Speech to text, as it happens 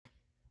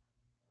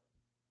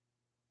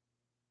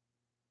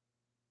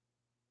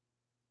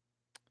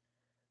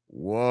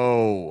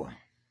Whoa.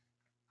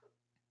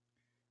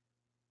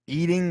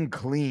 Eating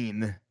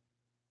clean.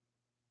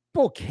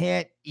 People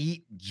can't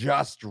eat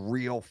just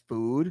real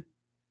food.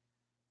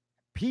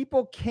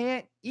 People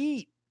can't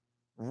eat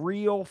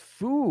real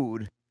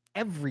food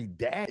every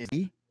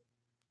day.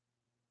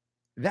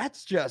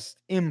 That's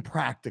just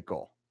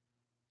impractical.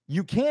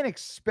 You can't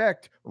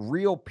expect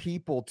real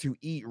people to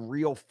eat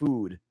real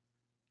food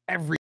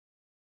every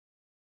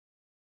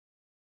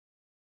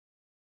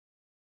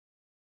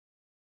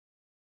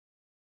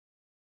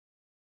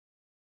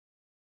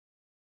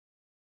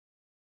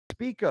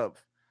speak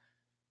of.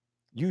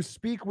 You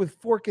speak with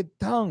forked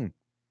tongue.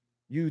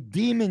 You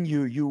demon,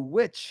 you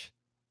witch.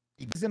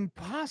 It's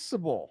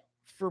impossible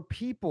for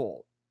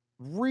people,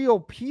 real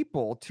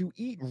people, to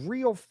eat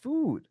real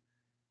food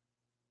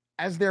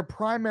as their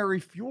primary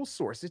fuel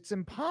source. It's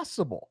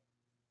impossible.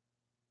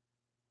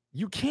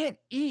 You can't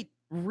eat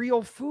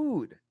real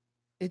food.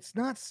 It's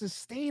not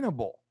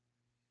sustainable.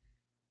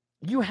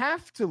 You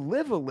have to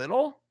live a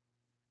little.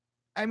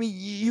 I mean,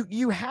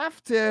 you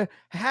have to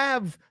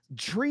have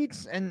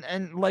treats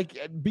and like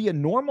be a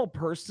normal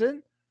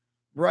person,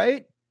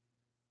 right?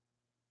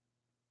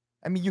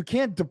 I mean, you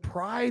can't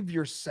deprive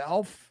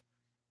yourself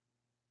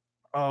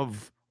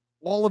of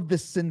all of the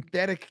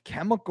synthetic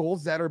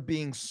chemicals that are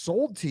being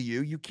sold to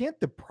you. You can't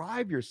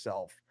deprive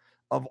yourself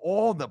of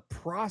all the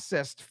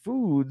processed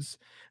foods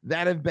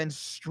that have been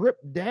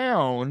stripped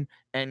down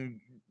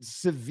and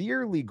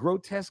severely,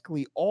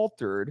 grotesquely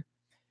altered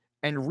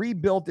and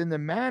rebuilt in the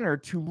manner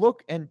to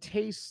look and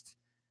taste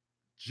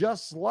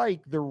just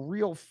like the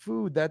real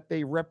food that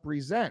they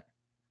represent.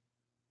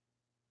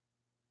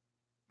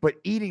 But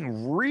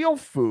eating real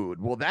food,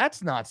 well,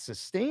 that's not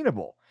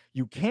sustainable.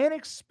 You can't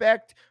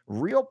expect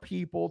real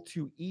people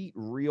to eat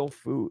real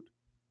food.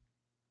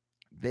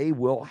 They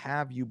will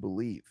have you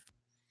believe,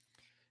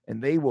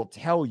 and they will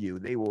tell you,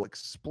 they will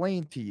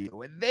explain to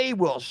you, and they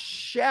will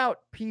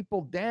shout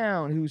people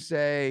down who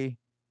say,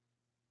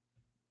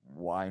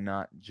 why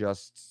not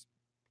just,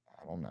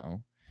 I don't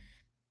know,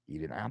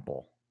 eat an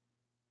apple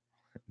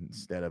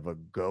instead of a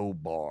go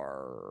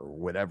bar or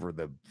whatever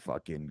the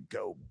fucking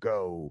go,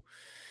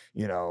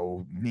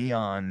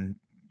 neon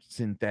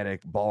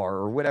synthetic bar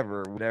or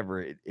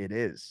whatever it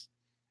is.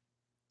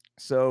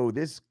 So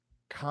this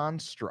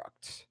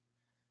construct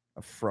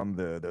from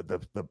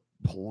the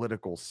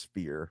political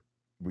sphere,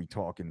 we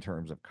talk in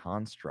terms of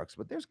constructs,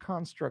 but there's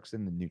constructs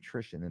in the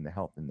nutrition and the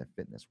health and the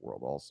fitness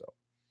world also.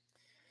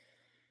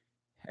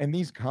 And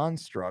these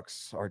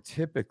constructs are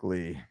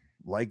typically,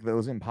 like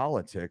those in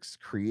politics,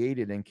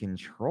 created and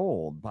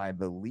controlled by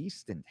the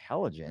least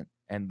intelligent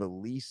and the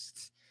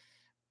least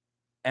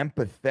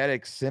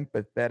empathetic,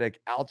 sympathetic,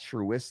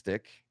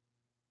 altruistic,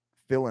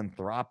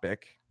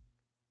 philanthropic,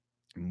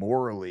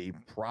 morally,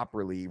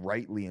 properly,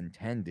 rightly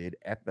intended,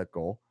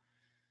 ethical.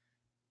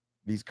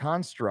 These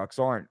constructs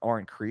aren't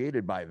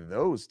created by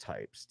those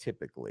types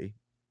typically,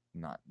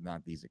 not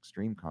these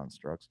extreme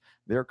constructs.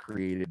 They're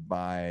created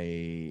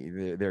by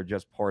they're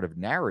just part of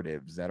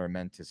narratives that are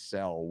meant to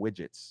sell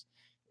widgets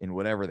in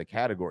whatever the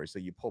category. So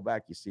you pull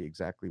back, you see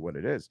exactly what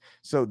it is.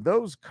 So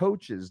those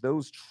coaches,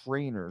 those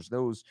trainers,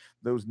 those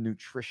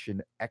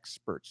nutrition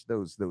experts,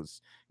 those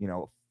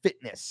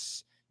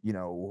fitness,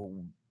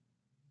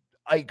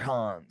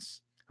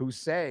 icons who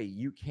say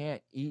you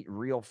can't eat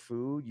real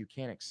food, you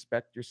can't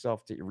expect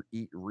yourself to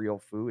eat real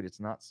food, it's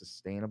not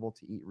sustainable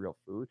to eat real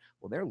food.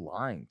 Well, they're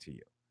lying to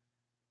you.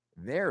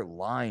 They're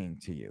lying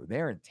to you.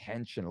 They're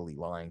intentionally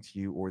lying to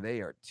you, or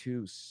they are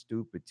too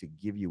stupid to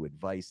give you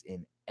advice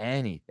in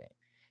anything.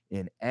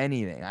 In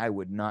anything. I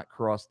would not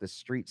cross the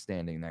street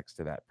standing next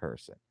to that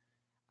person.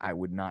 I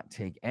would not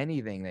take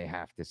anything they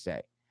have to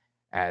say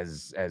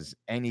as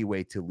any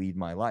way to lead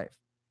my life.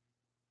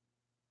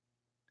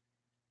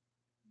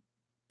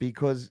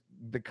 Because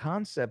the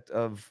concept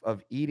of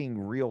eating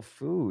real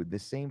food, the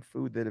same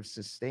food that has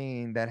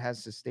sustained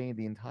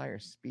the entire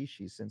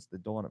species since the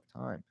dawn of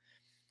time,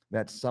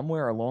 that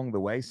somewhere along the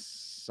way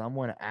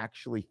someone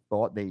actually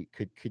thought they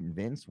could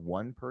convince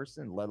one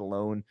person, let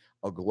alone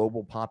a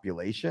global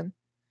population,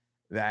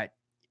 that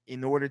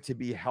in order to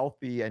be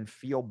healthy and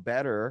feel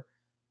better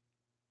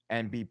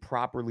and be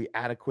properly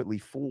adequately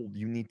fooled,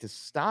 you need to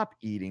stop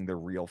eating the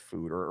real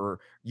food,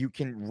 or you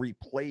can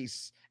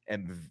replace a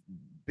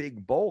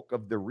big bulk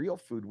of the real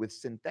food with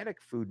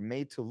synthetic food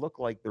made to look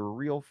like the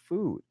real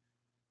food,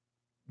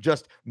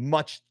 just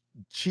much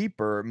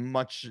cheaper,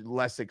 much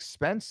less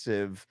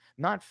expensive,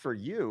 not for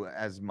you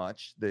as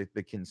much, the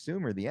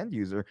consumer, the end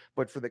user,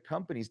 but for the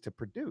companies to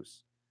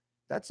produce.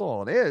 That's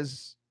all it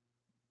is.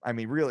 I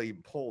mean, really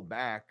pulled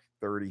back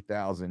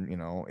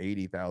 30,000,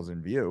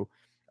 80,000 view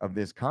of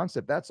this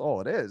concept. That's all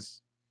it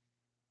is.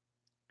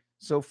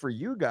 So for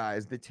you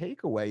guys, the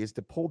takeaway is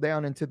to pull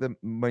down into the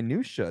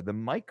minutia, the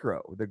micro,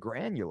 the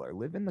granular,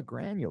 live in the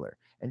granular,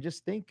 and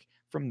just think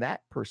from that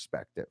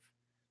perspective.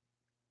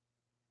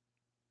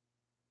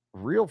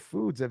 Real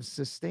foods have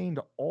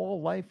sustained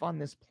all life on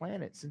this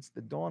planet since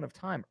the dawn of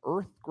time.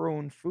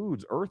 Earth-grown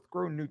foods,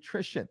 earth-grown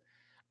nutrition,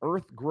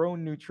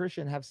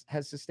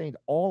 has sustained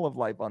all of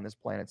life on this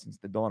planet since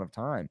the dawn of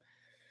time.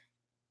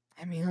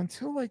 I mean,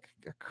 until like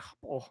a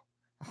couple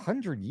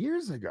 100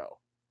 years ago,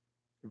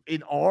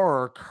 in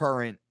our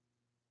current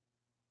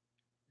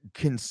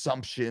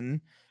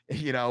consumption,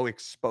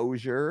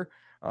 exposure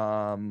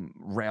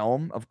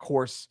realm. Of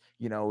course,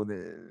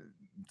 the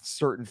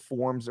certain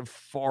forms of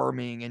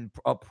farming and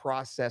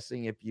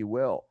processing, if you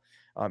will,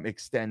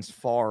 extends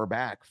far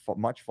back,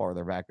 much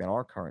farther back than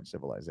our current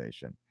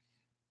civilization.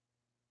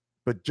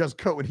 But just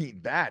go and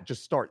eat that.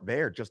 Just start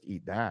there. Just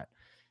eat that.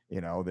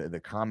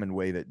 The common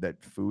way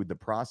that food, the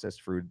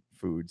processed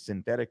food,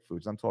 synthetic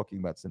foods. I'm talking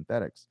about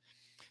synthetics.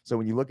 So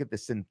when you look at the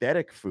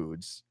synthetic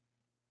foods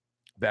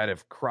that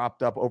have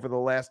cropped up over the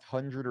last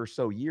 100 or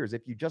so years,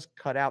 if you just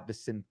cut out the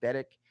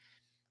synthetic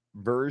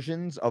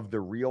versions of the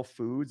real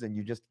foods and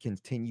you just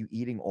continue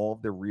eating all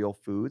of the real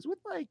foods with,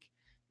 like,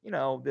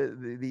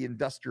 the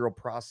industrial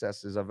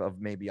processes of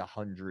maybe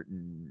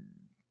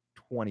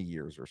 120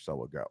 years or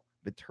so ago,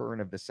 the turn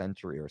of the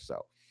century or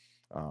so,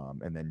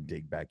 and then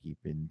dig back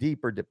even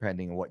deeper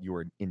depending on what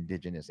your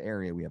indigenous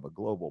area. We have a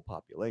global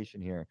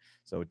population here,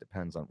 so it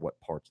depends on what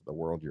parts of the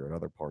world you're in.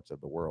 Other parts of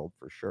the world,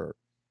 for sure,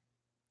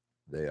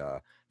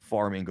 the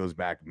farming goes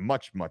back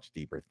much, much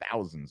deeper,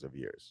 thousands of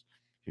years.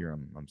 Here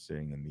I'm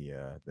sitting in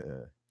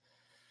the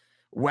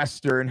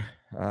Western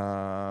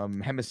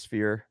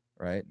hemisphere,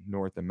 right?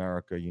 North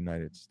America,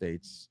 United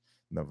States,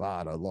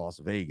 Nevada, Las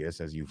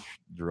Vegas. As you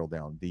drill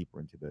down deeper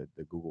into the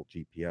Google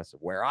GPS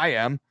of where I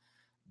am,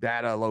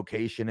 data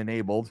location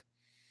enabled.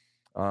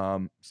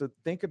 So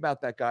think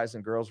about that, guys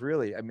and girls.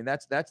 Really, I mean,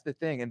 that's the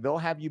thing, and they'll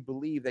have you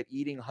believe that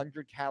eating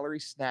 100-calorie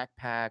snack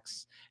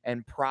packs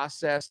and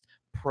processed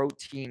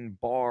protein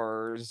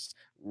bars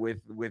with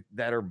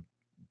that are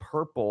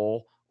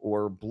purple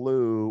or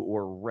blue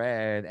or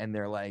red, and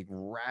they're like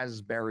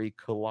raspberry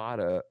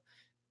colada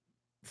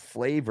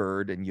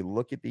flavored, and you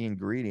look at the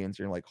ingredients,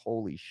 and you're like,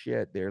 holy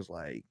shit, there's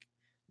like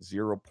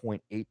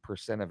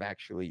 0.8% of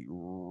actually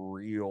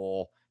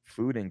real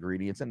food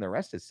ingredients, and the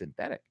rest is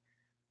synthetic.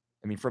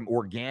 I mean, from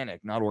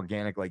organic, not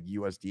organic like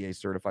USDA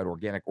certified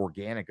organic,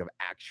 organic of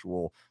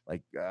actual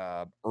like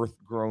earth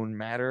grown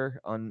matter,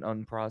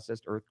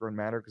 unprocessed earth grown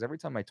matter. Because every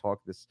time I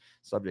talk this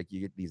subject, you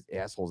get these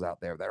assholes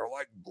out there that are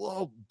like,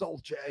 "Whoa,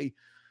 Dolce,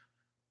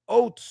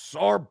 oats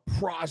are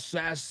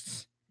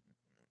processed."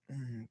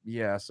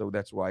 Yeah, so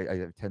that's why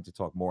I tend to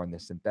talk more on the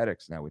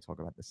synthetics. Now we talk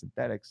about the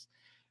synthetics,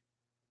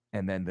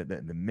 and then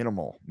the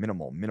minimal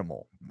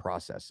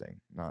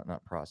processing,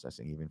 not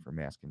processing even for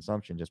mass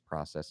consumption, just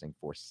processing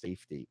for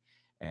safety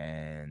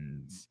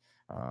and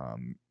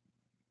um,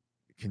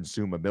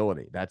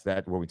 consumability. That's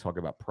where we talk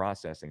about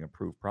processing,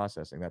 improved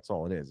processing. That's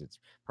all it is. It's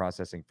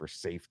processing for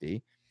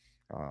safety.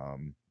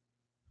 um,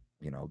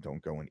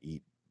 don't go and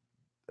eat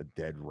a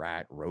dead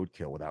rat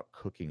roadkill without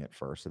cooking it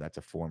first, so that's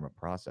a form of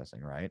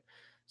processing, right?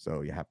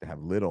 So you have to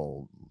have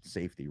little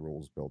safety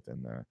rules built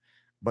in there,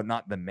 but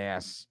not the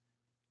mass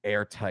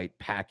airtight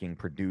packing,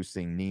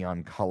 producing,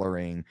 neon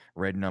coloring,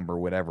 red number,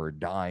 whatever,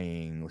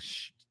 dying,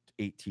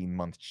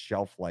 18-month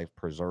shelf life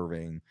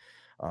preserving.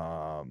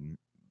 Um,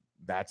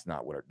 that's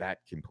not what that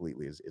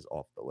completely is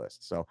off the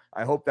list. So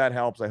I hope that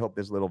helps. I hope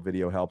this little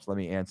video helps. Let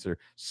me answer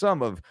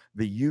some of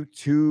the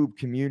YouTube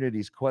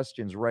community's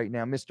questions right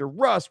now. Mr.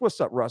 Russ,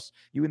 what's up, Russ?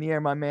 You in the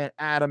air, my man.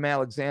 Adam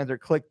Alexander,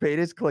 clickbait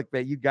is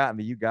clickbait. You got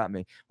me. You got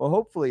me. Well,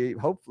 hopefully,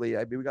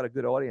 I mean, we got a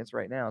good audience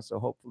right now. So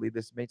hopefully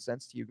this made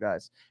sense to you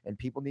guys. And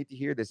people need to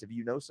hear this. If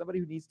you know somebody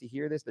who needs to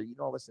hear this, they're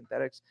eating all the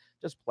synthetics,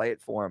 just play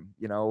it for them.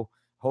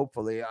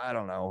 Hopefully, I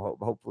don't know.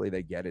 Hopefully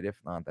they get it. If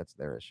not, that's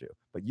their issue.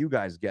 But you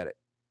guys get it,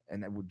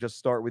 and that would just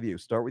start with you.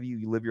 Start with you.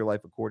 You live your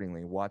life accordingly,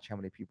 and watch how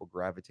many people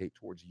gravitate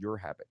towards your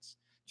habits,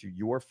 to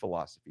your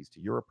philosophies, to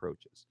your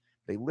approaches.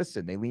 They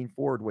listen, they lean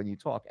forward when you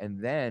talk,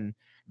 and then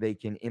they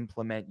can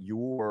implement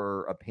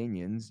your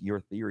opinions, your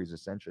theories.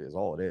 Essentially, is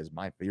all it is.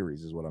 My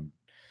theories is what I'm,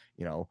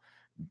 you know,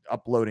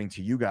 uploading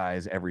to you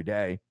guys every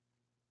day,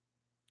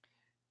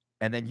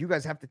 and then you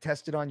guys have to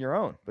test it on your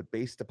own. But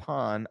based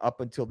upon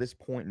up until this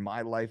point in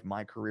my life,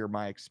 my career,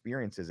 my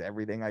experiences,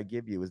 everything I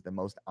give you is the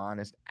most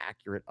honest,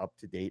 accurate, up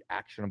to date,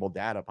 actionable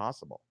data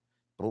possible.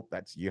 Boop,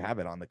 that's, you have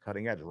it on the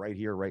cutting edge right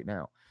here, right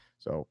now.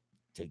 So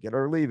take it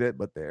or leave it,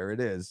 but there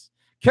it is.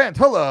 Kent,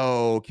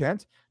 hello,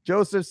 Kent.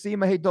 Joseph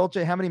Seema, hey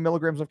Dolce, how many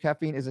milligrams of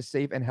caffeine is a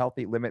safe and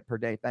healthy limit per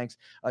day? Thanks,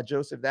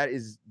 Joseph. That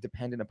is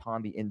dependent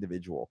upon the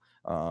individual,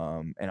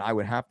 and I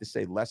would have to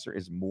say lesser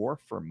is more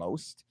for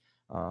most.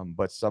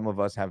 But some of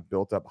us have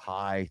built up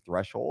high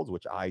thresholds,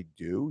 which I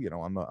do.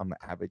 I'm an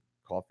avid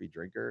coffee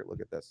drinker.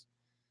 Look at this.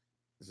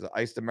 This is an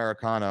iced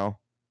Americano,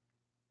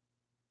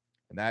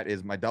 and that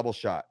is my double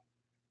shot.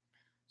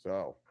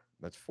 So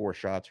that's 4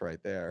 shots right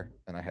there.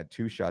 And I had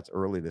 2 shots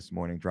early this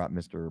morning. Dropped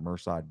Mr.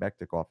 Mersad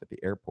Bektik off at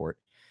the airport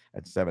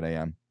at 7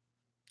 a.m.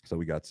 So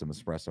we got some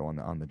espresso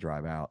on the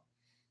drive out.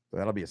 So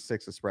that'll be a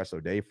 6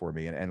 espresso day for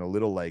me, and a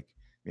little, like,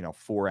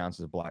 4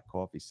 ounces of black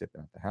coffee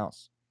sipping at the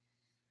house.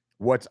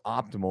 What's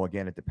optimal?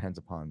 Again, it depends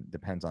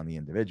on the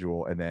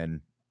individual, and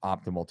then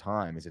optimal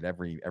time, is it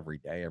every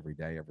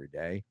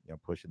day,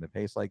 pushing the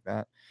pace like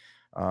that.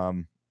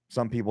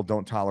 Some people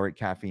don't tolerate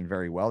caffeine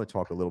very well. They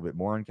talk a little bit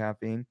more on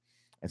caffeine,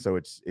 and so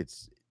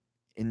it's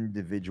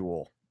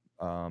individual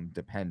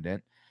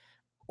dependent.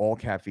 All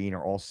caffeine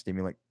or all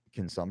stimulant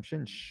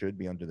consumption should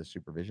be under the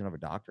supervision of a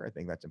doctor. I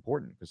think that's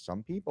important because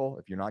some people,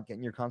 if you're not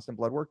getting your constant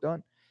blood work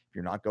done, if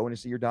you're not going to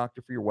see your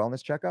doctor for your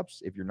wellness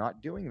checkups, if you're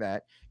not doing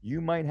that,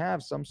 you might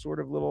have some sort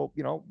of little,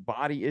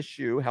 body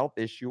issue, health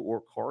issue,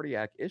 or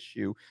cardiac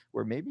issue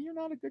where maybe you're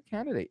not a good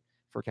candidate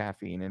for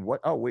caffeine. And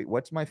what, oh, wait,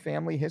 what's my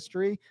family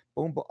history?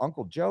 Boom,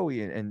 Uncle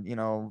Joey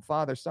and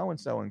Father so and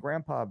so and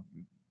Grandpa,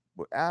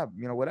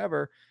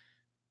 whatever.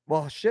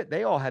 Well, shit,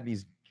 they all had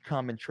these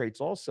common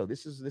traits also.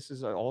 This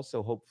is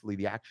also hopefully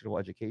the actual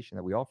education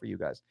that we offer you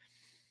guys.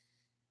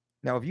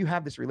 Now, if you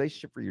have this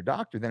relationship for your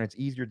doctor, then it's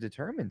easier to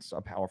determine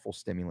a powerful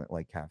stimulant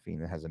like caffeine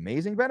that has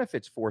amazing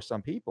benefits for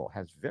some people,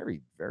 has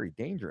very, very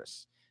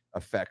dangerous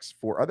effects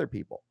for other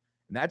people.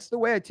 And that's the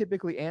way I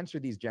typically answer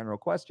these general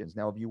questions.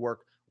 Now, if you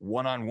work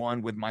one on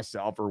one with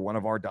myself or one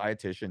of our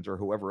dietitians or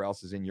whoever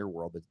else is in your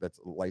world that's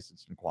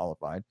licensed and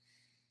qualified,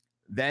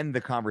 then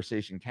the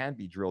conversation can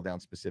be drilled down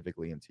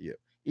specifically into you.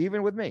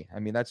 Even with me, I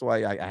mean, that's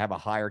why I have a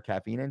higher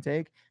caffeine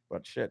intake.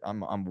 But shit,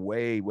 I'm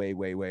way, way,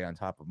 way, way on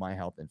top of my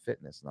health and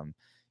fitness, and I'm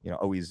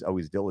always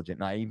diligent.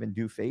 And I even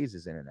do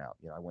phases in and out.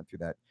 I went through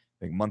that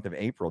like month of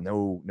April,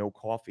 no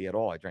coffee at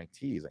all. I drank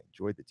teas. I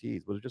enjoyed the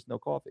teas, but it was just no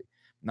coffee.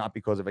 Not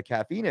because of a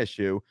caffeine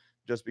issue,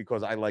 just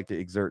because I like to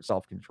exert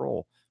self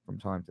control from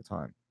time to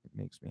time. It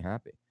makes me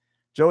happy.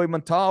 Joey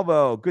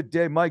Montalvo, good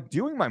day, Mike.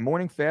 Doing my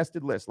morning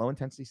fasted list, low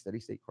intensity,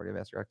 steady state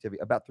cardiovascular activity,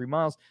 about 3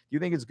 miles. Do you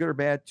think it's good or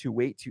bad to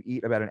wait to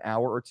eat about an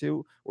hour or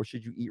two, or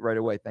should you eat right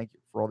away? Thank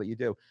you for all that you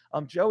do.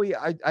 Joey,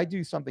 I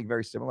do something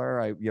very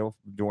similar.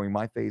 During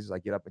my phases, I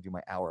get up and do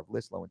my hour of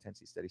list, low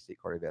intensity, steady state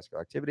cardiovascular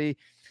activity.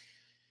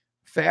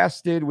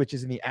 Fasted, which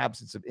is in the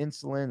absence of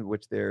insulin,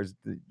 which there's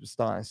the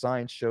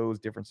science shows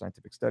different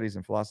scientific studies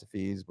and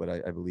philosophies, but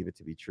I believe it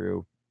to be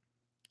true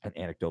and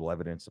anecdotal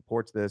evidence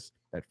supports this,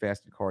 that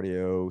fasted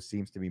cardio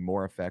seems to be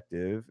more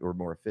effective or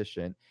more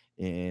efficient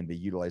in the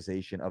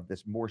utilization of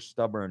this more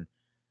stubborn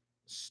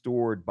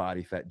stored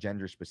body fat,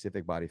 gender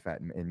specific body fat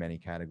in many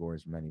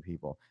categories, many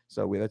people.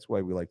 So that's why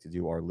we like to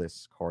do our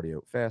lists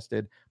cardio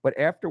fasted. But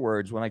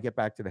afterwards, when I get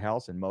back to the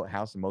house and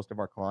most of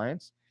our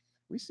clients,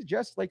 we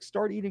suggest like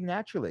start eating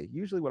naturally.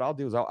 Usually, what I'll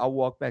do is I'll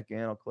walk back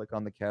in, I'll click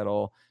on the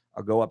kettle,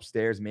 I'll go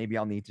upstairs. Maybe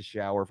I'll need to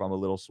shower if I'm a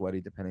little sweaty,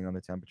 depending on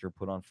the temperature.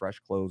 Put on fresh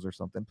clothes or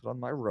something. Put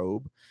on my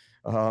robe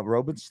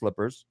and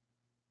slippers.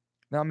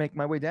 Now I'll make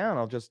my way down.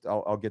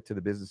 I'll get to the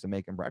business of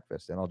making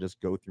breakfast, and I'll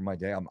just go through my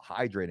day. I'm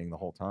hydrating the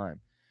whole time,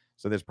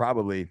 so there's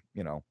probably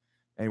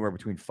anywhere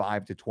between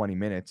 5 to 20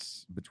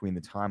 minutes between the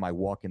time I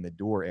walk in the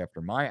door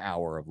after my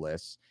hour of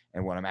lists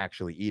and when I'm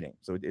actually eating.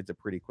 So it's a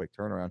pretty quick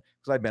turnaround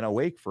because I've been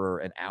awake for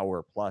an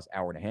hour plus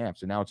hour and a half.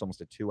 So now it's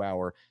almost a 2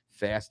 hour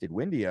fasted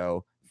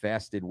window,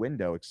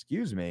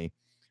 excuse me,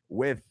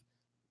 with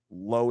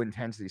low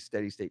intensity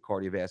steady state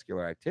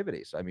cardiovascular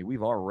activity. So I mean,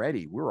 we're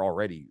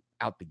already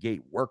out the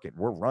gate working,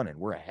 we're running,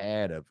 we're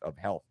ahead of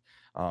health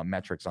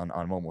metrics on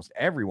almost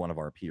every one of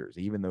our peers,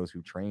 even those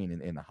who train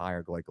in the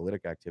higher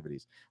glycolytic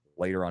activities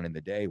later on in the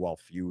day while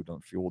fueled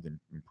and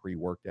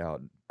pre-worked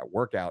out and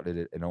workout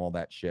and all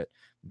that shit.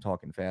 I'm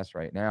talking fast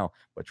right now,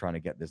 but trying to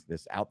get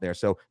this out there.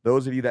 So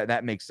those of you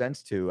that makes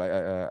sense to,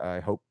 I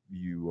hope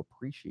you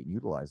appreciate and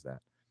utilize that.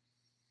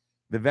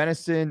 The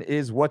venison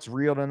is what's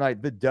real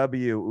tonight. The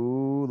W.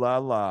 Ooh la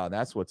la.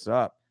 That's what's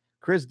up.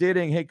 Chris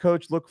Didding. Hey,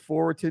 coach. Look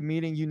forward to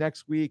meeting you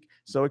next week.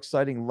 So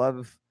exciting.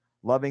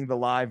 Loving the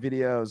live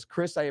videos.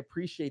 Chris, I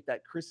appreciate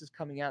that. Chris is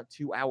coming out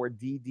to our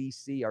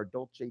DDC, our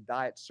Dolce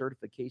Diet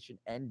Certification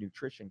and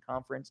Nutrition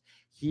Conference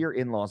here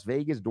in Las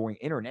Vegas during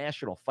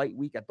International Fight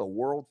Week at the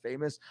world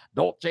famous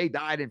Dolce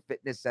Diet and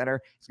Fitness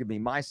Center. It's going to be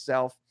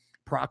myself,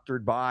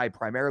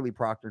 primarily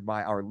proctored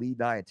by our lead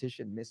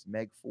dietitian, Miss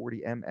Meg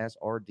 40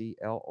 MSRD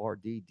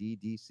LRD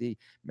DDC.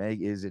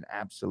 Meg is an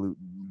absolute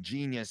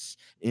genius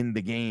in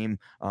the game,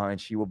 and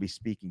she will be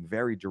speaking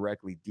very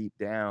directly deep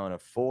down a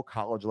full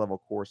college level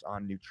course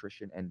on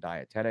nutrition and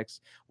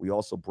dietetics. We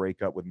also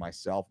break up with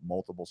myself,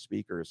 multiple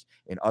speakers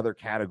in other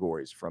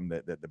categories from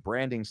the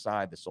branding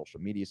side, the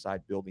social media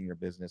side, building your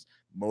business,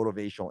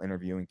 motivational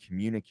interviewing,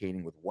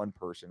 communicating with one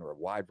person or a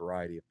wide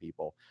variety of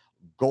people,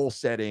 goal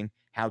setting,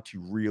 how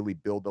to really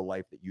build the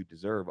life that you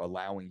deserve,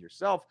 allowing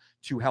yourself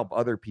to help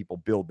other people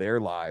build their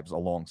lives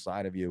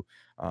alongside of you.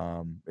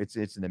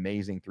 It's an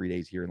amazing 3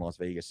 days here in Las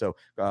Vegas. So,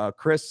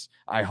 Chris,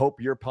 I hope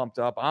you're pumped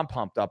up. I'm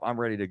pumped up. I'm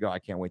ready to go. I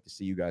can't wait to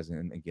see you guys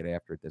and get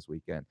after it this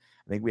weekend.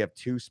 I think we have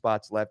 2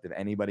 spots left. If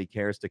anybody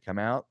cares to come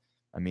out,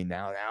 I mean,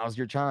 now's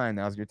your time.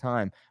 Now's your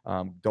time.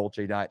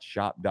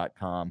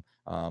 DolceDietShop.com.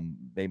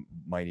 They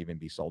might even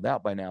be sold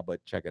out by now,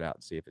 but check it out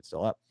and see if it's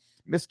still up.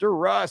 Mr.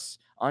 Russ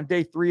on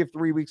day 3 of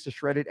 3 weeks to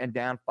shredded and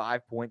down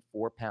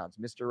 5.4 pounds.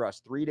 Mr. Russ,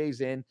 3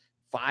 days in,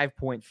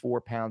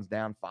 5.4 pounds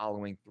down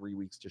following 3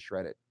 weeks to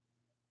shredded.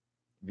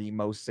 The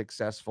most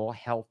successful,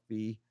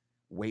 healthy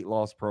weight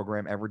loss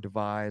program ever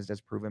devised, as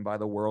proven by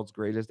the world's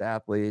greatest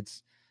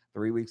athletes.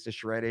 3 weeks to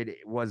shredded.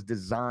 It was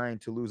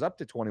designed to lose up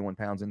to 21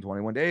 pounds in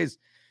 21 days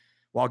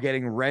while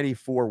getting ready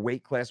for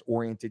weight class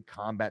oriented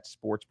combat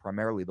sports,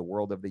 primarily the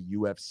world of the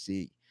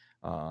UFC.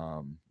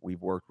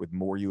 We've worked with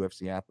more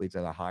UFC athletes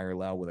at a higher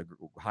level with a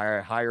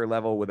higher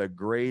level with a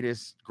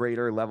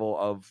greater level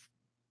of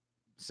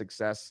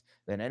success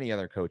than any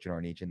other coach in our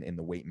niche in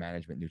the weight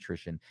management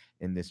nutrition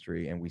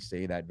industry. And we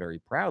say that very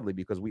proudly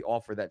because we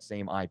offer that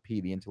same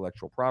IP, the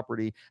intellectual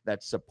property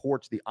that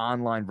supports the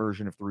online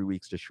version of 3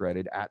 weeks to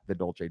shredded at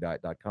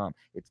thedolcediet.com.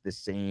 It's the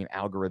same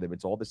algorithm.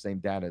 It's all the same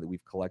data that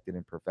we've collected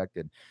and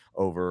perfected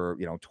over,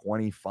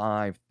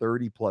 25,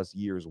 30 plus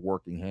years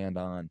working hand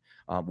on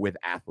with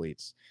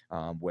athletes.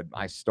 When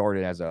I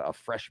started as a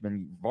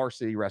freshman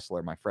varsity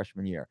wrestler, my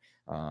freshman year,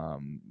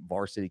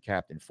 varsity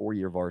captain, 4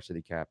 year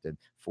varsity captain,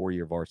 4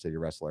 year varsity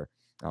wrestler.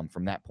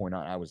 From that point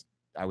on, I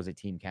was a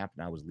team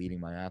captain. I was leading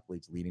my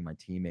athletes, leading my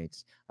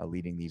teammates,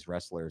 leading these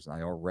wrestlers, and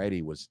I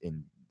already was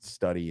in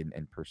study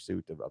and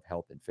pursuit of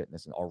health and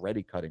fitness, and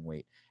already cutting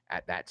weight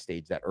at that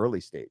stage, that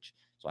early stage.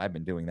 So I've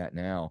been doing that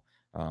now.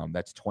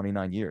 That's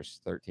 29 years.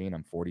 13.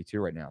 I'm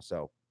 42 right now.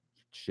 So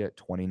shit,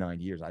 29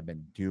 years I've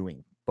been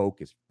doing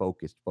focused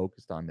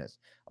on this,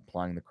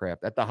 applying the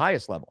craft at the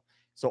highest level.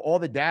 So all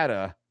the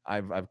data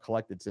I've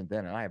collected since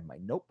then, and I have my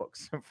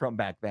notebooks from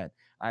back then.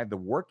 I have the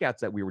workouts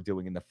that we were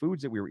doing and the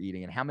foods that we were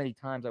eating and how many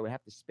times I would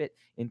have to spit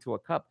into a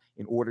cup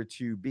in order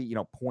to be,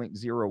 zero point 0.01,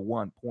 zero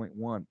point 0.1,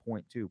 zero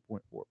point 0.2,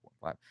 0.4,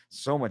 0.5.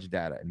 So much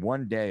data. And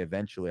one day,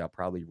 eventually, I'll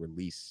probably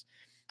release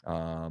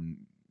um,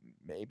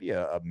 maybe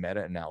a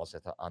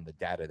meta-analysis on the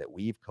data that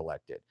we've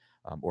collected,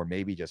 or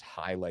maybe just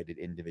highlighted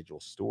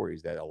individual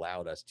stories that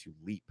allowed us to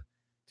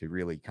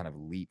really kind of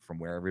leap from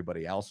where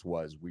everybody else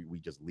was. We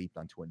just leaped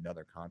onto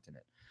another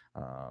continent.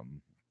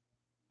 Um,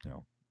 you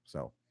know,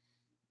 so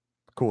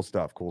cool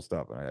stuff.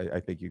 And I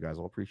think you guys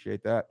will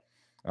appreciate that.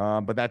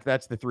 But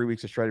that's the 3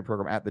 weeks of shredded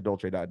program at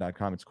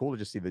thedolce.com. It's cool to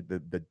just see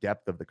the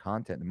depth of the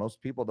content. And the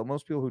most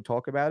people who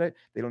talk about it,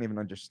 they don't even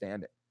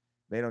understand it.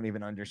 They don't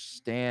even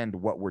understand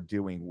what we're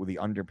doing with the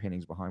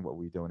underpinnings behind what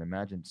we do. And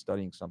imagine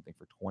studying something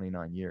for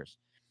 29 years,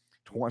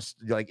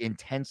 like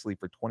intensely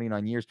for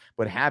 29 years,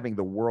 but having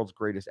the world's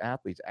greatest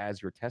athletes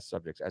as your test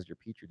subjects, as your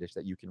petri dish,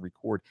 that you can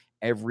record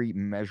every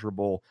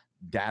measurable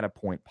data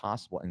point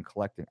possible and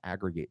collect and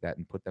aggregate that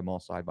and put them all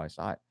side by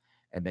side.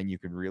 And then you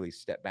can really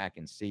step back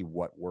and see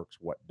what works,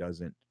 what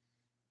doesn't.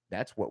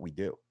 That's what we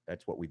do.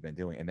 That's what we've been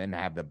doing. And then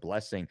have the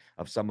blessing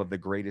of some of the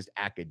greatest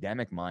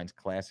academic minds,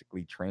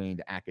 classically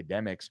trained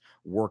academics,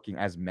 working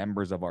as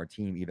members of our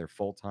team, either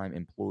full time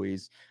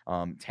employees,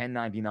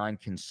 1099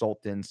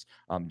 consultants,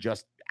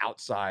 just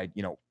outside,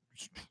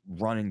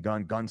 run and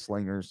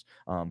gunslingers,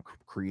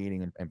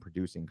 creating and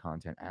producing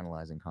content,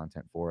 analyzing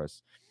content for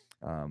us.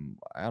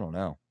 I don't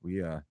know.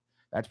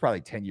 That's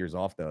probably 10 years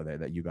off, though,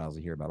 that you guys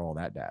will hear about all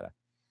that data.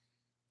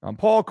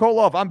 Paul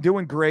Koloff, I'm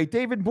doing great.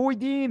 David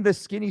Boydeen, the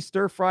skinny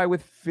stir fry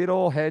with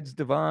Fiddleheads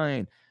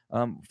Divine.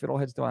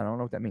 Fiddleheads Divine, I don't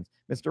know what that means.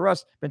 Mr.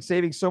 Russ, been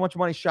saving so much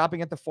money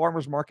shopping at the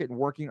farmer's market and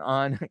working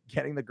on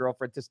getting the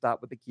girlfriend to stop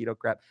with the keto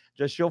crap.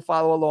 Just she'll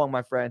follow along,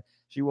 my friend.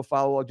 She will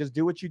follow along. Just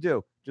do what you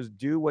do. Just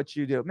do what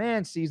you do.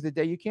 Man, seize the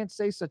day. You can't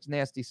say such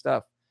nasty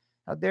stuff.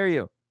 How dare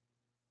you?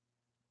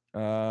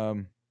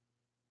 Gotta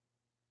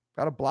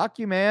block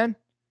you, man.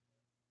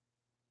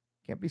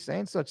 Can't be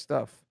saying such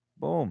stuff.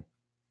 Boom.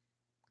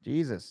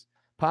 Jesus.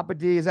 Papa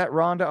D, is that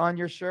Rhonda on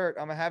your shirt?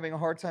 I'm having a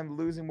hard time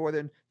losing more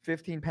than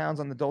 15 pounds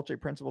on the Dolce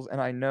Principles, and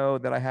I know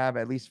that I have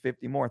at least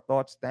 50 more.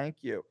 Thoughts? Thank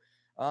you.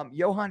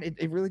 Johan,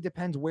 it really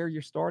depends where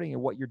you're starting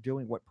and what you're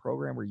doing. What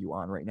program are you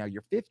on right now?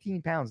 You're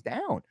 15 pounds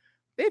down.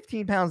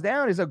 15 pounds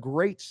down is a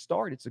great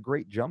start. It's a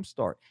great jump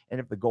start.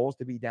 And if the goal is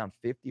to be down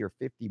 50 or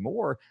 50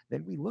 more,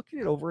 then we look at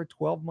it over a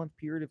 12-month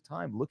period of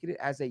time. Look at it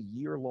as a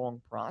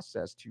year-long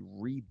process to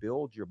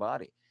rebuild your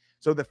body.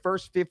 So the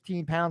first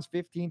 15 pounds,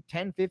 15,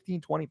 10, 15,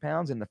 20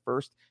 pounds in the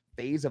first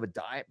phase of a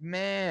diet,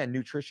 man,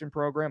 nutrition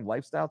program,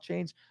 lifestyle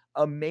change,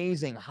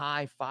 amazing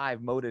high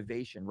five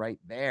motivation right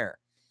there.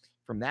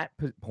 From that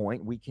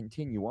point, we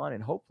continue on,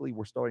 and hopefully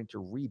we're starting to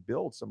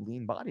rebuild some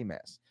lean body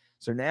mass.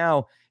 So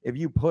now, if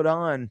you put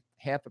on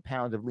half a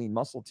pound of lean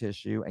muscle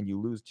tissue and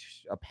you lose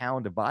a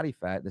pound of body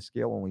fat, the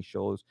scale only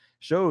shows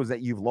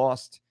that you've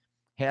lost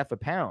half a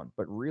pound,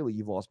 but really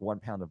you've lost 1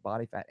 pound of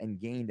body fat and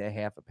gained a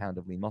half a pound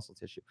of lean muscle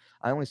tissue.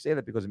 I only say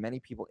that because many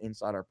people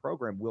inside our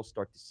program will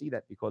start to see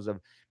that because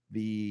of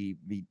the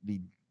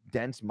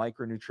dense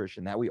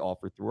micronutrition that we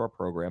offer through our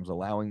programs,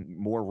 allowing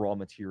more raw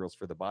materials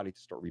for the body to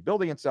start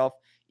rebuilding itself.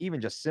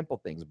 Even just simple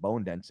things,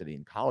 bone density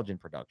and collagen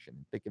production,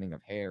 and thickening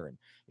of hair, and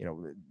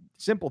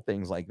simple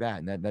things like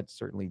that. And that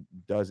certainly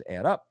does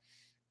add up.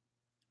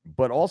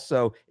 But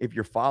also, if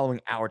you're following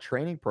our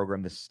training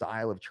program, the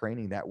style of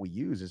training that we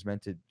use is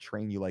meant to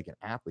train you like an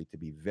athlete, to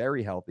be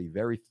very healthy,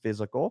 very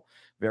physical,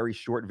 very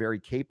short, very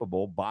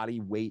capable, body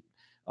weight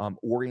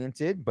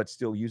oriented, but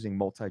still using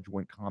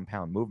multi-joint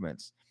compound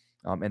movements.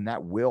 And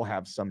that will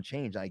have some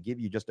change. I give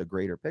you just a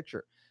greater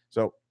picture.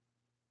 So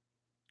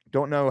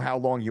don't know how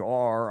long you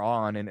are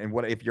on, and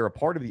what if you're a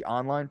part of the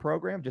online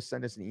program, just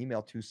send us an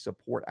email to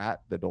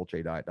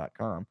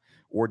support@thedolcediet.com,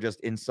 or just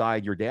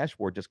inside your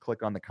dashboard, just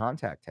click on the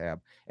contact tab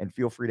and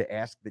feel free to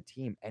ask the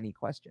team any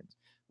questions.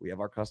 We have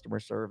our customer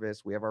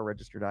service, we have our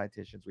registered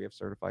dietitians, we have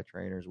certified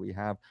trainers, we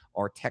have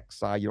our tech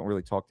side. You don't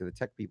really talk to the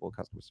tech people.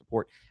 Customer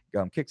support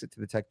kicks it to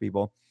the tech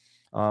people.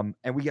 And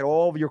we get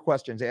all of your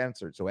questions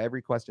answered. So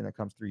every question that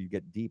comes through, you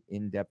get deep,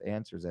 in-depth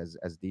answers,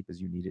 as deep as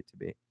you need it to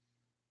be.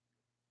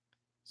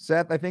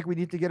 Seth, I think we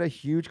need to get a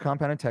huge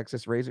compound in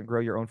Texas, raise and grow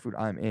your own food.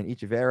 I'm in.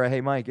 Ichivera,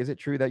 hey, Mike, is it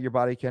true that your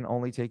body can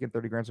only take in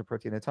 30 grams of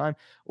protein at a time,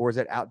 or is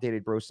that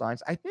outdated bro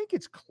science? I think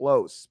it's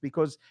close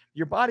because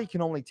your body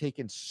can only take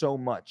in so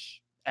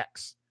much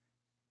X.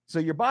 So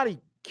your body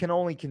can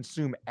only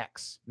consume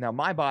X. Now,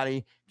 my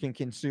body can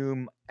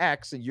consume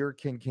X, and your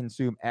can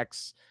consume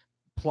X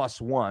plus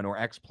one, or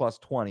X plus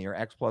 20, or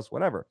X plus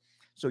whatever.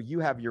 So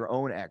you have your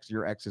own X.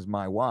 Your X is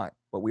my Y,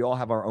 but we all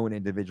have our own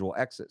individual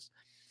X's.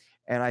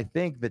 And I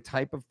think the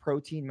type of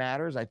protein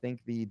matters. I think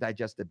the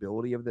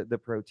digestibility of the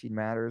protein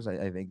matters.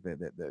 I think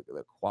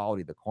the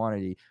quality, the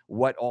quantity,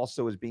 what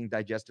also is being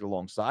digested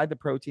alongside the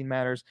protein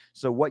matters.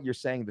 So what you're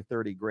saying, the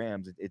 30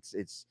 grams,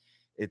 it's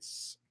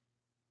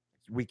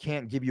we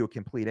can't give you a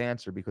complete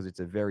answer because it's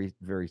a very,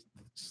 very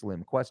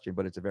slim question,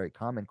 but it's a very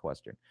common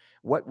question.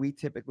 What we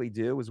typically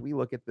do is we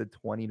look at the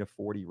 20 to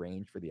 40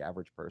 range for the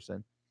average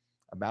person,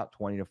 about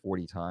 20 to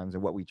 40 times.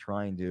 And what we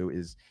try and do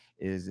is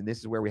and this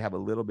is where we have a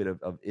little bit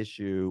of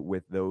issue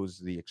with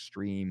the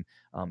extreme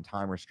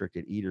time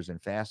restricted eaters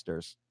and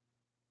fasters.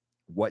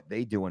 What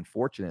they do,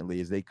 unfortunately,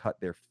 is they cut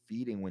their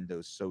feeding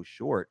windows so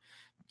short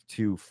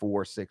to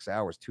 4 6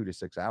 hours, 2 to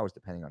 6 hours,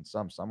 depending on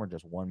some are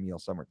just one meal,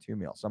 some are two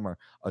meals, some are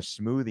a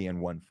smoothie and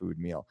one food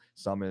meal,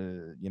 some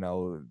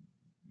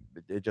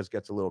it just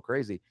gets a little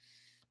crazy.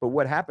 But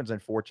what happens,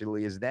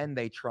 unfortunately, is then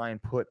they try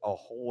and put a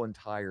whole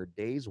entire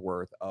day's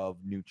worth of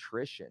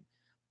nutrition,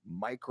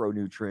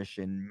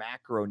 micronutrition,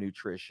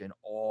 macronutrition,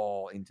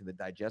 all into the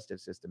digestive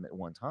system at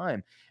one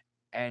time.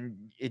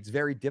 And it's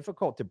very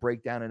difficult to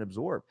break down and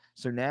absorb.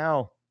 So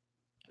now,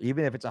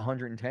 even if it's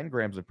 110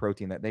 grams of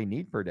protein that they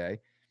need per day,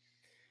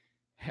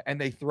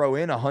 and they throw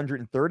in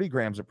 130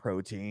 grams of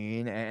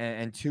protein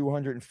and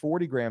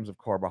 240 grams of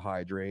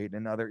carbohydrate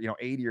and other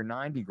 80 or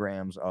 90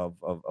 grams of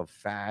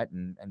fat,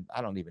 and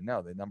I don't even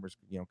know, the numbers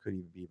could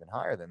even be even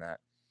higher than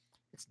that.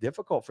 It's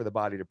difficult for the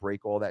body to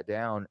break all that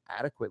down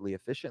adequately,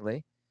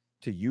 efficiently,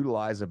 to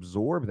utilize,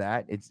 absorb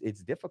that.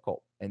 It's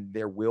difficult, and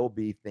there will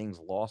be things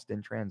lost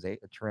in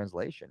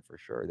translation, for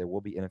sure. There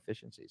will be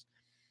inefficiencies.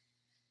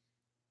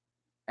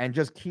 And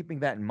just keeping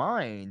that in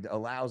mind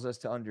allows us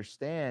to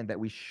understand that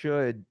we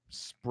should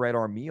spread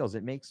our meals.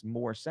 It makes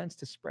more sense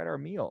to spread our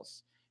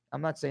meals.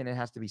 I'm not saying it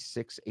has to be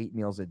 6 8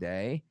 meals a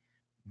day,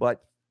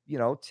 but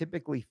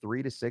typically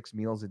 3 to 6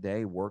 meals a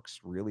day works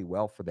really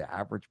well for the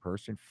average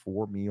person.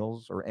 4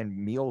 meals, and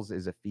meals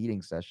is a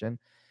feeding session.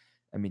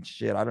 I mean,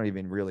 shit, I don't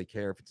even really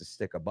care if it's a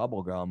stick of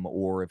bubble gum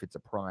or if it's a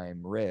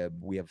prime rib.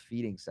 We have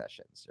feeding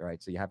sessions,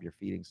 right? So you have your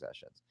feeding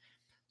sessions.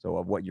 So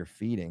of what you're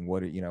feeding,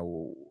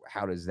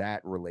 how does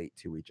that relate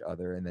to each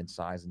other, and then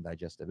size and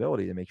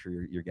digestibility to make sure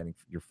you're getting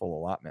your full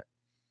allotment.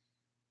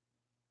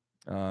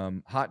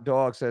 Hot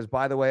Dog says,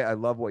 by the way, I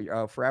love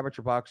what for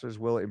amateur boxers,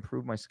 will it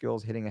improve my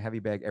skills hitting a heavy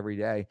bag every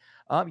day?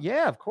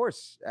 Yeah, of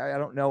course. I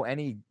don't know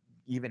any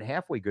even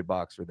halfway good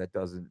boxer that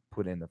doesn't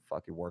put in the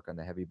fucking work on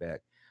the heavy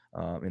bag.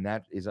 And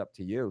that is up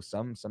to you.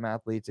 Some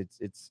athletes,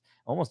 it's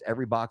almost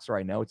every boxer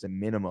I know, it's a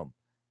minimum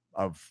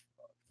of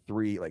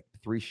three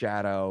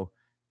shadow,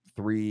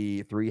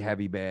 three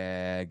heavy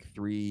bag,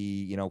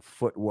 three,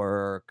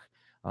 footwork,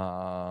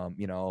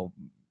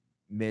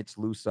 mitts,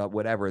 loose up,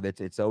 whatever.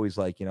 That's It's always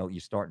like, you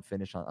start and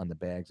finish on the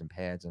bags and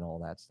pads and all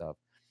that stuff.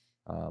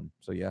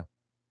 So yeah,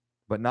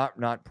 but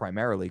not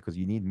primarily, because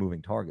you need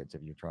moving targets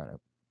if you're trying to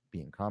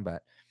be in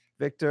combat.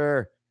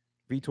 Vitor,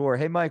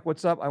 hey Mike,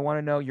 what's up? I want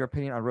to know your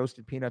opinion on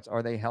roasted peanuts.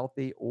 Are they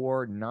healthy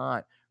or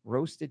not?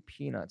 Roasted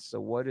peanuts.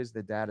 So what is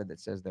the data that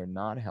says they're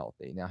not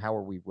healthy? Now, how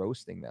are we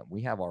roasting them?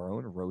 We have our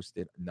own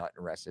roasted nut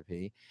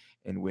recipe,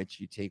 in which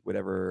you take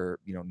whatever,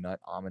 nut,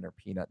 almond, or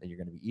peanut that you're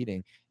going to be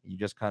eating. You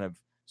just kind of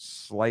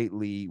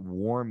slightly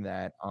warm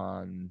that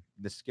on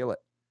the skillet.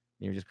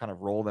 You just kind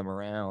of roll them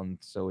around,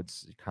 so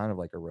it's kind of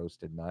like a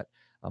roasted nut,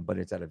 but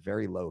it's at a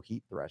very low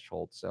heat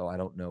threshold. So I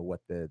don't know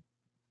what the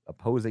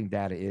opposing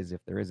data is,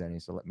 if there is any.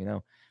 So let me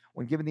know.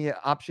 When given the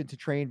option to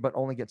train but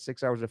only get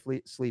 6 hours of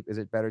sleep, is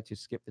it better to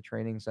skip the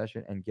training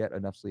session and get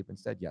enough sleep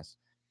instead? Yes.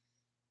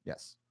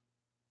 Yes.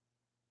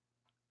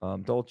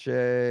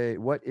 Dolce,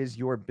 what is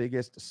your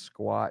biggest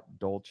squat,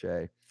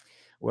 Dolce?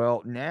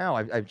 Well, now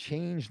I've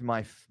changed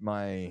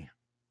my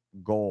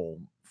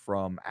goal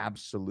from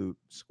absolute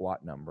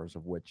squat numbers,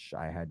 of which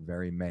I had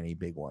very many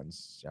big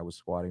ones. I was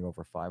squatting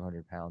over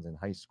 500 pounds in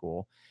high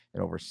school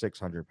and over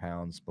 600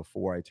 pounds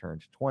before I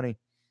turned 20.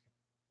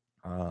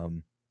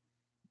 Um,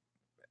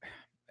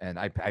 and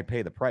I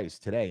pay the price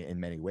today in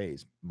many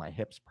ways. My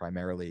hips,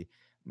 primarily,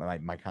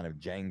 my kind of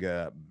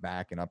Jenga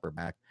back and upper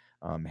back,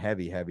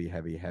 heavy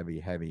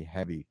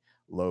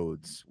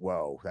loads.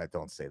 Whoa,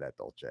 don't say that,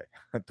 Dolce.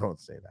 Don't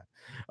say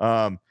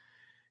that.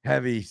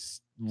 Heavy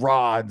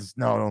rods.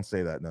 No, don't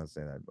say that. Don't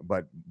say that.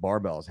 But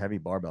barbells, heavy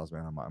barbells,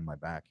 man, on my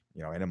back,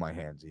 and in my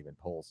hands, even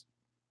pulls.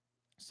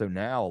 So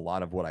now a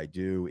lot of what I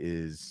do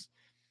is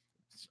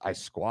I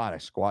squat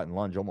and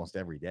lunge almost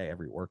every day,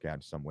 every workout.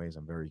 In some ways,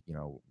 I'm very,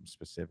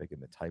 specific in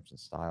the types and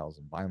styles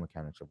and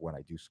biomechanics of when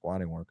I do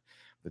squatting work.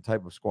 The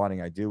type of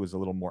squatting I do is a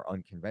little more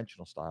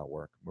unconventional style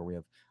work, where we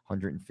have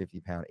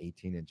 150-pound,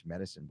 18-inch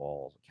medicine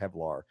balls,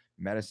 Kevlar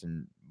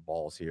medicine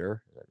balls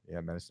here.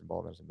 Yeah, medicine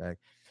ball, medicine bag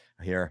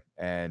here,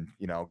 and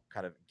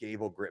kind of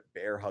gable grip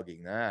bear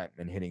hugging that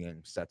and hitting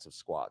in sets of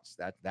squats.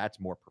 That's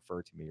more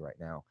preferred to me right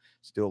now.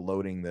 Still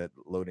loading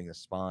the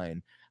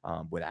spine,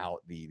 without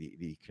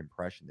the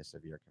compression, the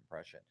severe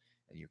compression,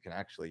 and you can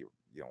actually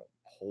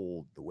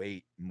hold the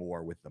weight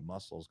more with the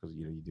muscles, because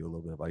you do a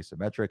little bit of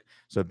isometric,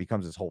 so it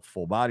becomes this whole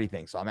full body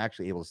thing. So I'm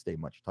actually able to stay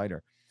much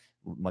tighter,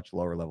 much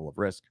lower level of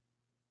risk.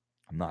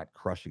 I'm not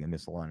crushing and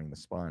misaligning the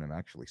spine. I'm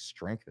actually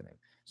strengthening,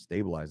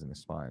 stabilizing the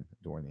spine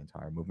during the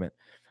entire movement.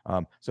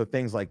 So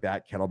things like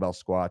that, kettlebell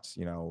squats,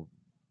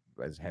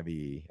 as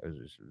heavy as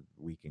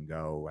we can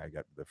go. I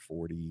got the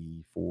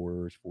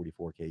 44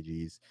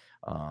 kgs.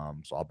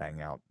 So I'll bang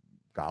out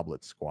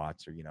goblet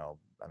squats, or,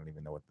 I don't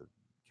even know what the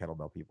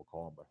kettlebell people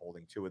call them, but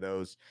holding two of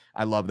those.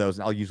 I love those.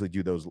 And I'll usually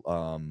do those.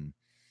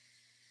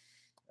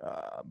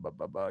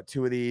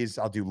 Two of these,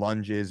 I'll do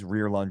lunges,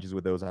 rear lunges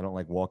with those. I don't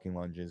like walking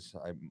lunges.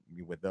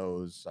 With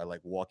those, I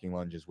like walking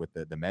lunges with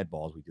the med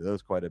balls. We do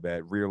those quite a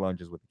bit. Rear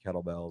lunges with the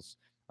kettlebells.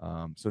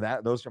 So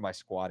those are my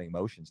squatting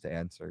motions to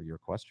answer your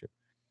question.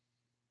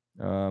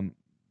 Um,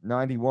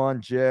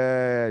 91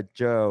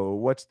 Joe,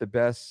 what's the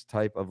best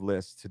type of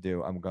list to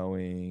do? I'm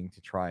going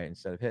to try it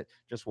instead of hit.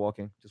 Just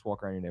walking. Just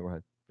walk around your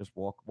neighborhood. Just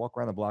walk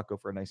around the block. Go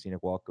for a nice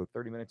scenic walk. Go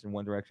 30 minutes in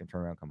one direction.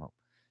 Turn around. Come home.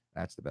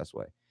 That's the best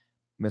way.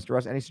 Mr.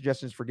 Russ, any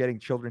suggestions for getting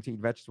children to eat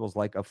vegetables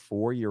like a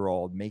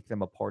 4-year-old? Make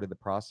them a part of the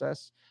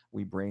process.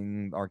 We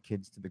bring our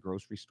kids to the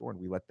grocery store and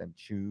we let them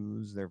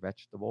choose their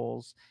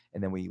vegetables,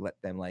 and then we let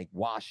them like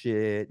wash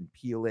it and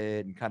peel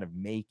it and kind of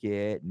make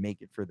it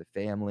for the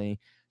family.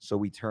 So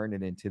we turn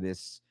it into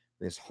this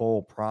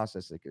whole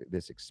process, like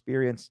this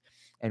experience,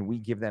 and we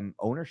give them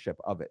ownership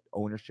of it,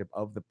 ownership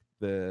of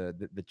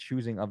the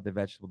choosing of the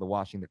vegetable, the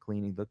washing, the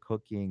cleaning, the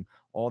cooking,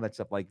 all that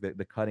stuff, like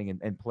the cutting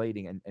and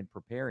plating and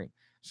preparing.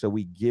 So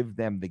we give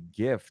them the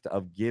gift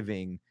of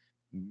giving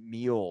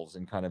meals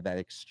and kind of that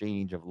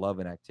exchange of love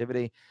and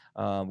activity.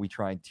 We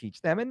try and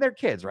teach them, and they're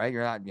kids, right?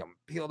 You're not,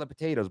 peel the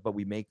potatoes, but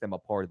we make them a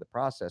part of the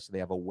process. So they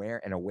have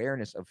an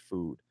awareness of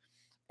food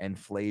and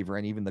flavor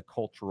and even the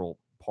cultural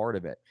part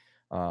of it.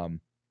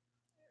 Um,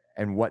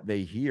 and what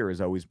they hear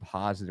is always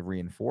positive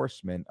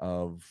reinforcement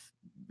of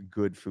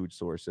good food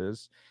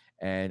sources.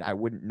 And I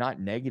wouldn't,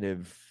 not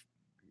negative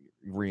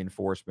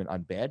reinforcement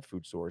on bad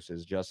food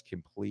sources, just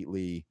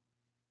completely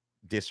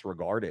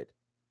disregarded.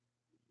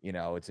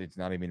 It's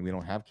not even, we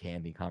don't have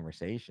candy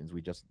conversations.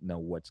 We just know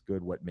what's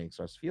good, what makes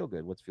us feel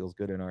good, what feels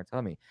good in our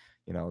tummy.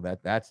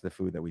 That's the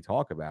food that we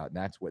talk about, and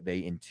that's what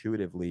they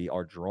intuitively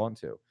are drawn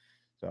to.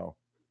 So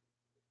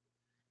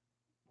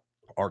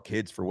our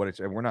kids, for what it's,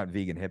 we're not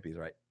vegan hippies,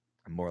 right?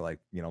 I'm more like,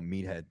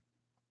 meathead.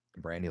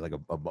 Brandy like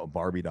a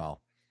Barbie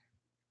doll.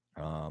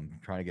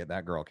 Trying to get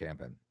that girl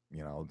camping.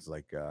 It's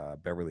like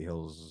Beverly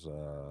Hills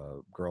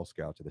Girl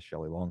Scout to the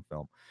Shelley Long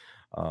film.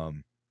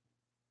 Um,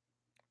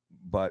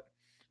 but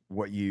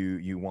what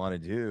you want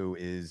to do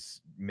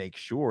is make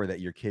sure that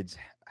your kids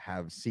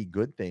see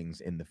good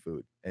things in the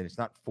food, and it's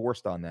not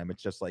forced on them.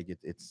 It's just like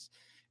it's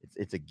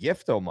a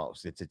gift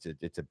almost.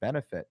 It's a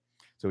benefit.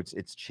 So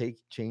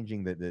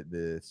changing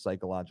the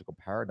psychological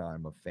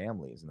paradigm of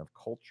families and of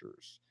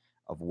cultures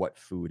of what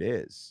food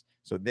is.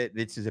 So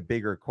this is a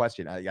bigger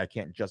question. I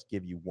can't just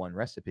give you one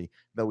recipe,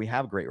 though we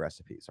have great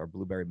recipes. Our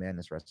blueberry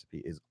madness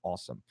recipe is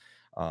awesome.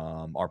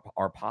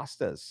 Our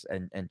pastas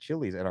and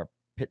chilies and our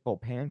pit bowl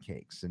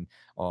pancakes and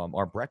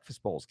our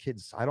breakfast bowls.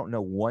 Kids, I don't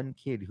know one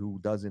kid who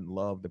doesn't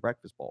love the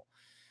breakfast bowl.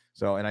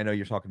 So, and I know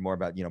you're talking more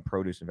about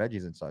produce and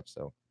veggies and such.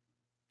 So,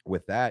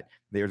 with that,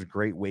 there's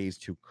great ways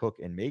to cook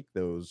and make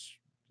those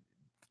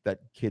that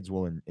kids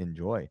will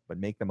enjoy, but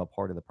make them a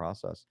part of the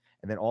process.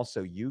 And then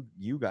also, you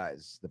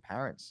guys, the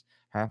parents,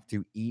 have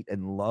to eat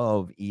and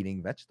love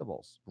eating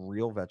vegetables,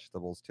 real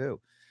vegetables too.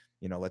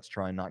 Let's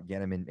try and not get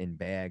them in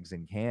bags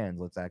and cans.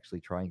 Let's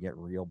actually try and get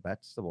real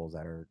vegetables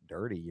that are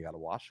dirty. You got to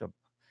wash them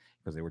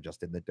because they were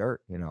just in the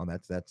dirt.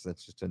 That's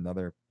just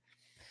another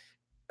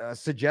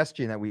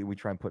suggestion that we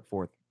try and put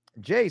forth.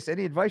 Jace,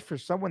 any advice for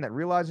someone that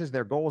realizes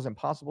their goal is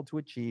impossible to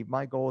achieve?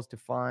 My goal is to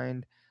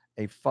find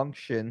a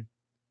function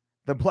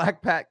the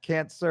black pack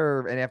can't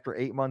serve, and after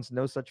 8 months,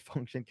 no such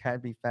function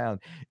can be found.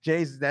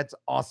 Jace, that's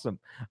awesome.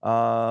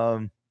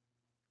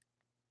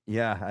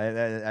 Yeah,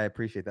 I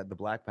appreciate that. The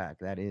black pack,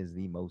 that is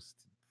the most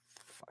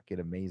fucking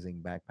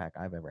amazing backpack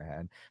I've ever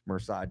had.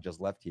 Mersad just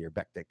left here,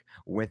 Bektik,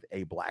 with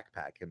a black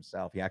pack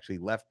himself. He actually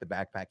left the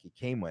backpack he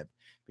came with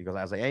because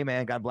I was like, "Hey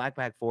man, got a black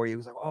pack for you." He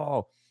was like,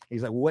 "Oh,"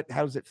 he's like, "What?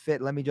 How does it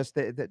fit? Let me just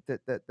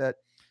that."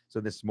 So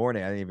this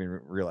morning, I didn't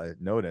even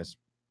notice.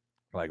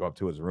 I go up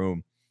to his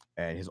room,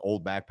 and his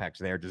old backpack's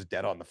there, just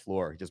dead on the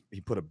floor.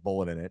 He put a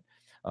bullet in it.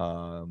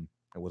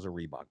 It was a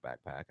Reebok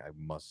backpack, I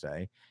must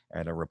say,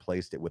 and I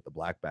replaced it with the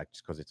black back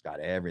just because it's got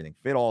everything,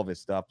 fit all of his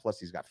stuff.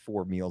 Plus, he's got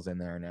 4 meals in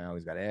there now.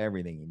 He's got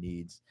everything he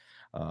needs.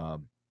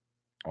 Um,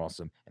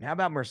 Awesome. And how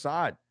about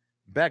Mursad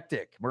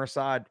Bektik,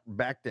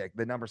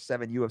 the number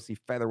 7 UFC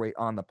featherweight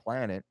on the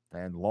planet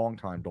and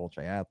longtime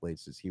Dolce athlete,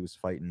 since he was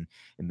fighting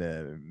in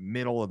the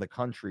middle of the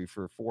country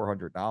for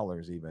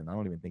 $400 even. I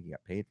don't even think he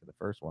got paid for the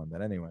first one.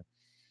 But anyway,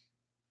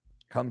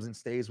 comes and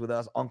stays with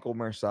us. Uncle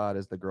Mursad,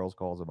 as the girls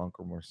calls him,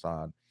 Uncle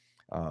Mursad.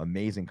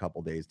 Amazing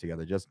couple days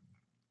together. Just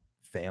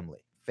family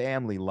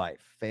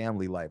life.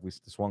 We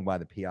swung by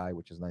the PI,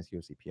 which is a nice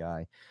UFC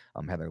PI.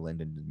 Heather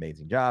Linden did an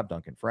amazing job.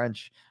 Duncan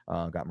French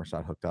got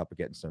Mursad hooked up,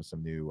 getting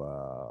some new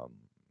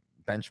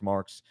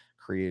benchmarks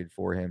created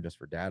for him just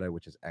for data,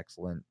 which is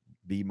excellent.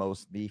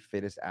 The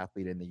fittest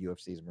athlete in the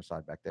UFC is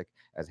Mursad Bektik,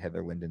 as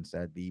Heather Linden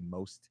said, the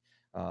most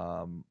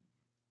um,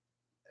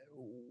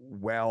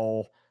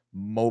 well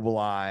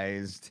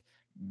mobilized,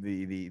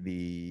 the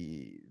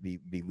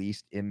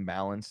least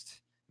imbalanced,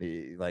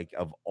 the like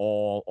of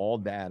all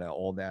data.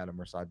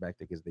 Mursad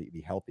Bektik is the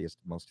healthiest,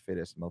 most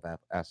fittest, most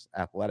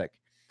athletic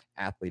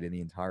athlete in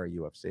the entire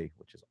UFC,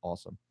 which is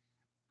awesome.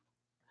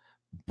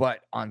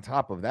 But on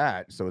top of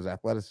that, so his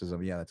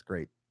athleticism, yeah, that's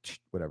great.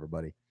 Whatever,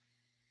 buddy.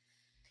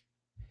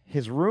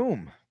 His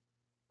room,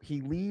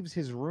 he leaves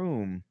his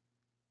room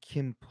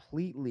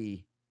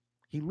completely.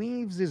 He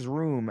leaves his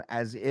room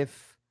as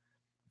if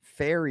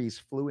fairies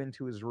flew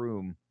into his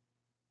room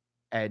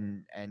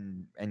and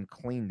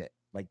cleaned it,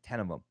 like 10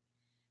 of them.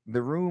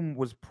 The room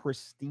was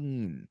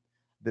pristine.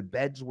 The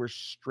beds were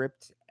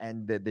stripped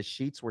and the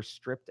sheets were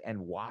stripped and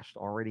washed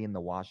already in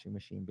the washing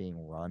machine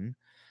being run.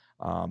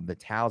 The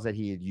towels that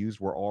he had used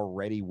were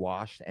already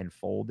washed and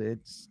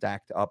folded,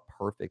 stacked up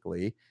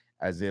perfectly,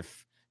 as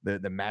if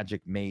the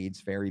magic maids,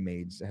 fairy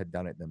maids, had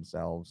done it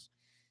themselves.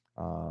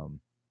 Um,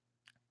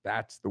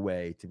 that's the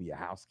way to be a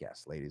house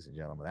guest, ladies and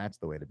gentlemen. That's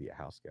the way to be a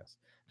house guest.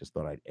 Just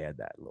thought I'd add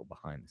that a little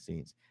behind the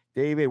scenes.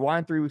 David, why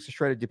in 3 weeks of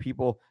shredded do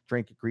people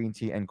drink green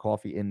tea and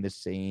coffee in the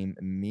same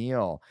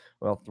meal?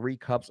 Well, 3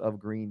 cups of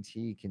green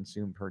tea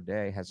consumed per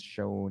day has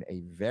shown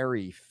a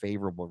very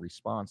favorable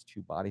response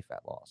to body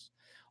fat loss.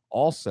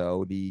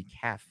 Also, the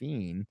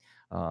caffeine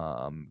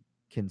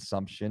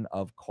consumption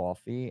of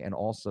coffee and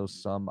also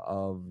some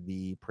of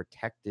the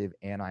protective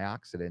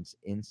antioxidants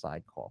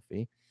inside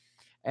coffee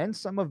and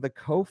some of the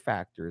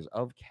cofactors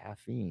of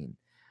caffeine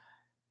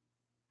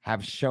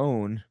have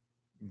shown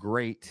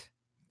great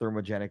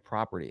thermogenic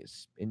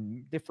properties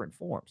in different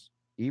forms,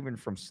 even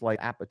from slight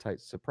appetite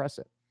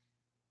suppressant.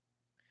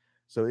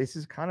 So this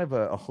is kind of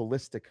a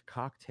holistic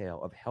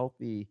cocktail of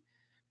healthy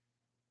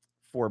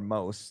for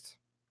most,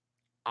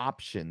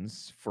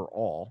 options for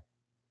all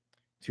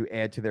to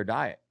add to their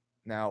diet.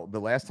 Now, the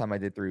last time I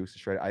did 3 weeks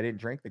of shredded, I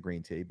didn't drink the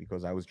green tea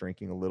because I was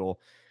drinking a little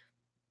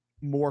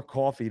more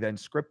coffee than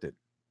scripted.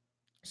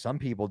 Some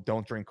people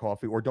don't drink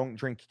coffee or don't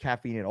drink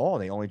caffeine at all.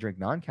 They only drink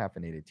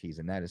non-caffeinated teas,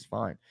 and that is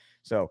fine.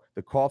 So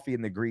the coffee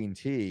and the green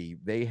tea,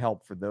 they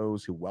help for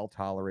those who well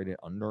tolerate it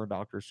under a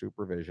doctor's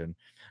supervision.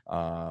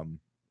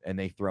 And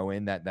they throw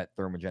in that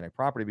thermogenic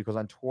property because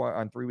on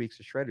 3 weeks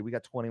of shredded, we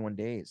got 21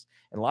 days.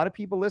 And a lot of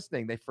people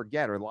listening, they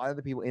forget, or a lot of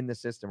the people in the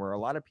system, or a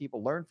lot of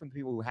people learn from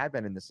people who had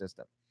been in the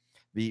system.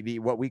 The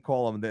what we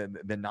call them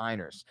the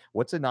niners.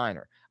 What's a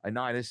niner? A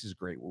nine. This is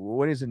great.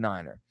 What is a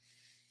niner?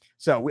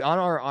 So we on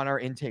our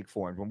intake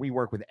forms, when we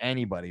work with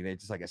anybody,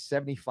 it's just like a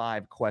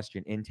 75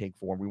 question intake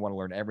form. We want to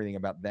learn everything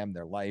about them,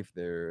 their life,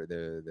 their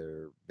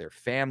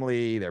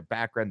family, their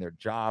background, their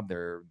job,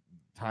 their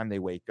time they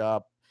wake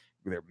up,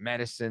 their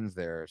medicines,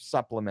 their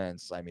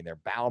supplements. I mean, their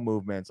bowel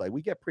movements. Like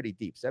we get pretty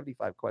deep.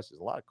 75 questions,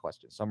 a lot of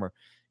questions. Some are,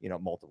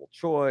 multiple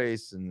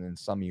choice, and then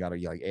some you got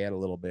to like add a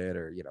little bit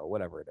or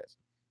whatever it is.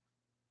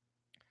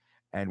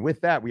 And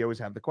with that, we always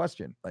have the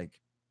question like,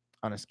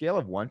 on a scale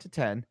of 1 to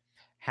 10,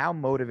 how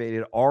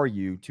motivated are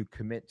you to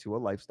commit to a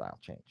lifestyle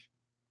change?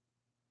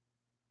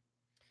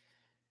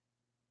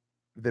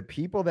 The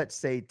people that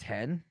say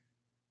 10,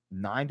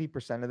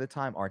 90% of the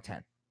time are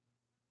 10.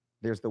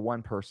 There's the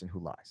one person who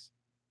lies.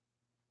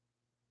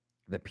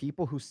 The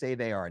people who say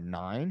they are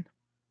 9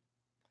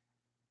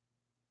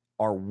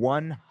 are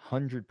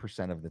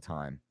 100% of the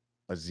time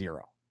a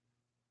 0.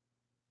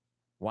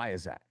 Why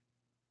is that?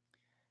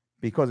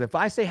 Because if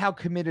I say, how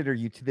committed are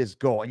you to this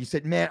goal? And you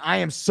said, man, I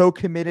am so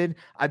committed.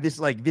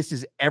 This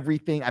is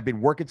everything. I've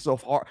been working so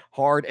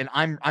hard and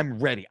I'm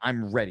ready.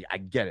 I'm ready. I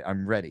get it.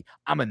 I'm ready.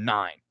 I'm a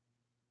 9.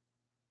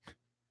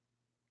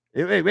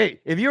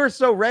 Wait. If you were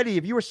so ready,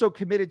 if you were so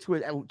committed to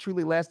a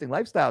truly lasting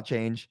lifestyle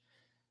change,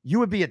 you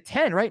would be a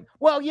 10, right?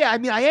 Well, yeah, I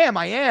mean, I am.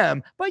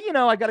 But,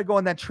 I got to go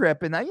on that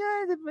trip. And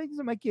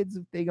my kids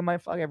are taking my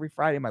fuck every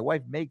Friday. My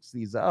wife makes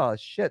these, the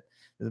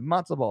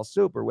matzo ball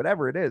soup or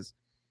whatever it is.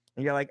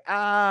 And you're like,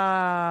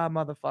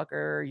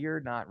 motherfucker, you're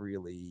not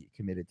really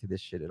committed to this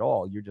shit at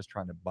all. You're just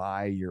trying to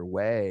buy your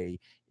way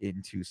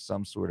into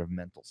some sort of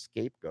mental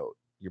scapegoat.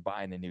 You're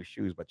buying the new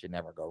shoes, but you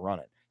never go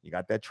running. You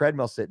got that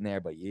treadmill sitting there,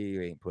 but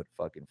you ain't put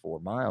fucking 4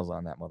 miles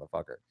on that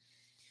motherfucker.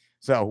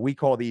 So we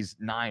call these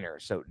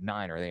niners. So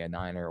are they a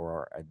niner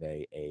or are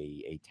they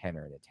a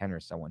tenor? The tenor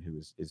is someone who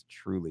is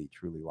truly,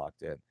 truly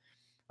locked in.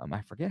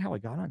 I forget how I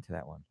got onto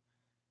that one.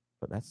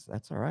 but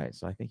that's all right.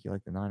 So I think you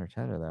like the 9 or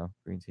 10 though.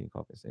 Green tea,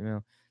 coffee,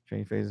 email,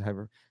 training phase,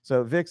 hyper.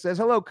 So Vic says,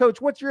 "Hello,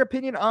 coach. What's your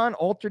opinion on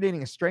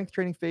alternating a strength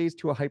training phase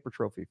to a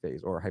hypertrophy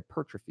phase or a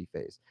hypertrophy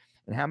phase?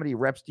 And how many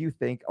reps do you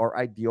think are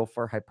ideal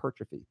for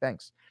hypertrophy?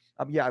 Thanks."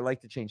 Yeah, I like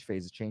to change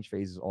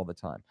phases all the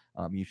time.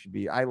 You should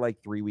be. I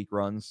like 3 week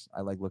runs. I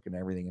like looking at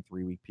everything in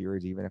 3 week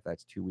periods, even if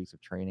that's 2 weeks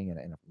of training and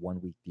a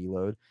 1 week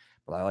deload.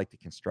 But I like to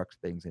construct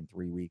things in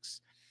 3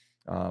 weeks.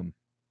 Um,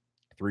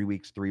 3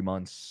 weeks, 3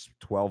 months,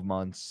 12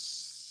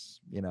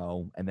 months,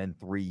 and then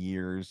 3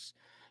 years.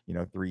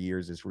 3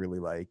 years is really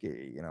like,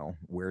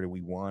 where do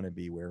we want to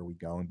be? Where are we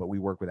going? But we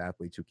work with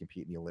athletes who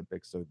compete in the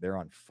Olympics. So they're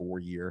on 4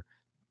 year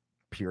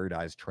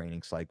periodized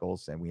training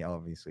cycles. And we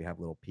obviously have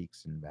little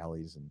peaks and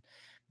valleys and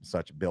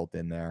such built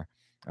in there.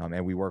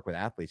 And we work with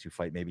athletes who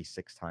fight maybe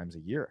 6 times a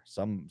year.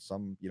 Some,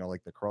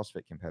 like the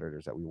CrossFit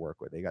competitors that we work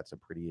with, they got some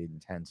pretty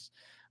intense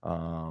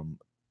um,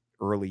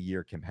 early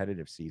year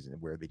competitive season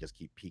where they just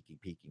keep peaking,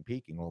 peaking,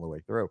 peaking all the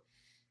way through.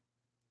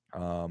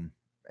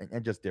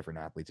 And just different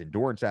athletes,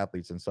 endurance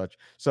athletes and such.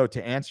 So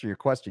to answer your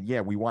question,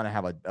 yeah, we want to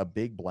have a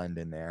big blend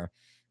in there.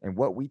 And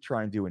what we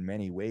try and do in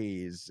many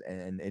ways,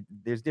 and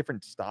there's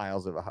different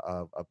styles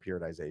of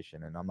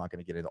periodization, and I'm not going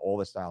to get into all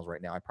the styles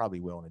right now. I probably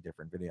will in a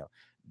different video,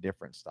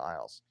 different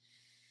styles.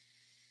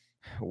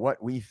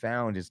 What we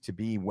found is to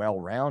be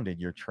well-rounded,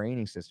 your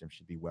training system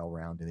should be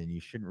well-rounded, and you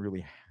shouldn't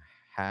really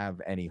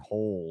have any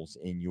holes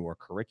in your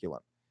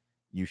curriculum.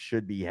 You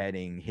should be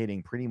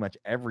hitting pretty much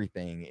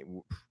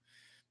everything.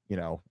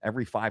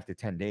 Every 5 to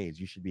 10 days,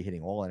 you should be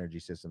hitting all energy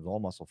systems, all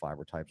muscle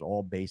fiber types,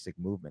 all basic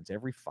movements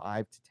every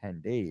 5 to 10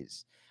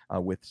 days,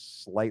 with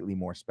slightly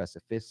more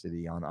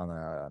specificity on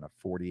a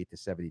 48 to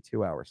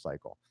 72 hour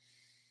cycle.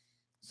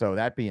 So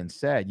that being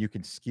said, you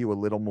can skew a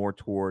little more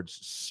towards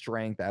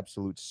strength,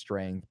 absolute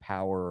strength,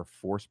 power,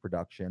 force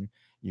production.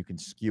 You can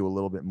skew a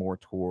little bit more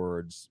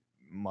towards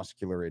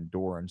muscular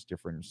endurance,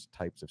 different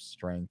types of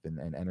strength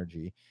and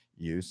energy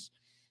use.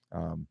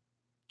 Um,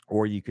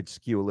 or you could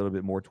skew a little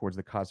bit more towards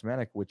the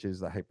cosmetic, which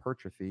is the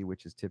hypertrophy,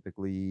 which is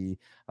typically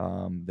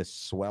the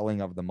swelling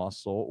of the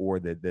muscle or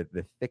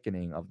the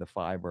thickening of the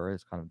fiber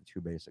is kind of the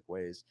two basic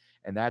ways.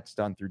 And that's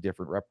done through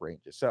different rep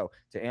ranges. So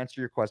to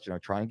answer your question, I'll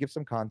try and give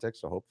some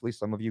context. So hopefully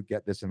some of you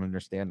get this and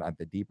understand at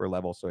the deeper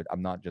level. So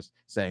I'm not just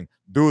saying,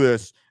 do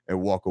this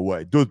and walk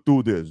away. Do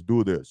this,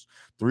 do this.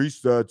 3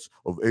 sets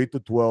of 8 to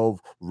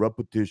 12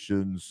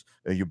 repetitions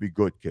and you'll be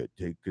good, kid.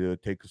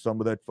 Take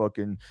some of that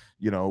fucking,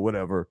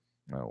 whatever.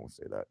 I won't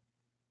say that.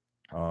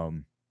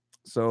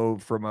 So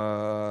from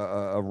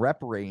a rep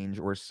range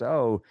or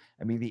so,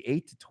 I mean, the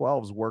 8 to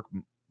 12s work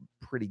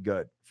pretty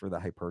good for the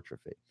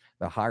hypertrophy.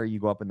 The higher you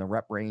go up in the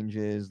rep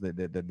ranges, the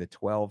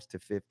 12s to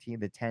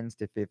 15, the 10s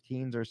to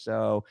 15s or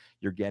so,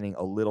 you're getting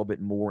a little bit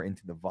more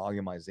into the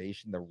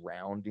volumization, the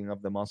rounding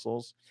of the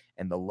muscles.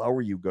 And the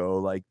lower you go,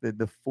 like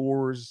the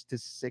 4s to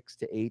 6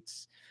 to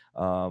 8s,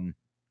 um,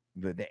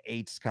 the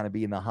eights kind of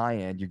be in the high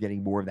end, you're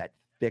getting more of that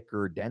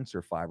thicker,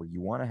 denser fiber. You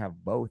want to have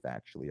both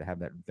actually to have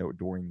that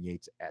Dorian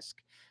Yates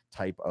esque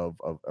type of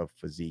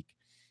physique.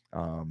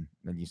 And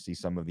you see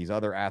some of these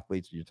other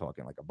athletes, you're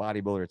talking like a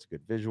bodybuilder, it's a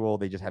good visual.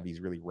 They just have these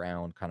really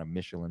round, kind of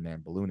Michelin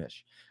man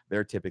balloonish.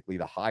 They're typically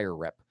the higher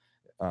rep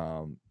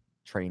um,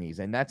 trainees.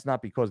 And that's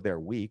not because they're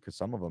weak, because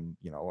some of them,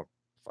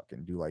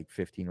 fucking do like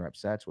 15 rep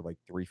sets with like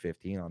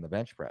 315 on the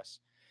bench press,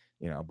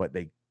 but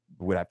they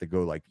would have to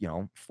go like,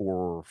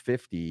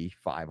 450,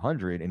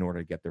 500 in order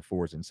to get their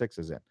 4s and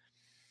 6s in.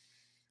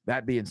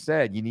 That being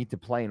said, you need to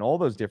play in all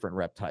those different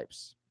rep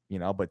types,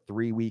 but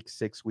 3 week,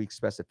 6 week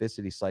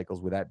specificity cycles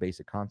with that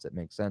basic concept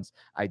makes sense.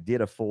 I did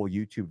a full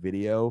YouTube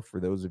video for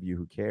those of you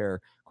who care,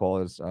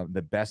 called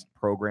the best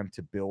program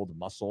to build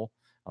muscle.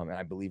 And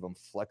I believe I'm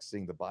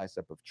flexing the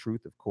bicep of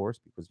truth, of course,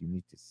 because you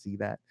need to see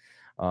that.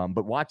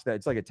 But watch that.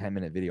 It's like a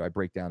 10-minute video. I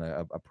break down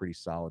a pretty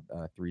solid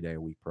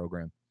 3-day-a-week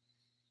program.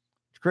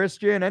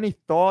 Christian, any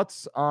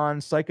thoughts on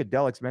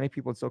psychedelics? Many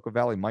people in Silicon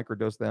Valley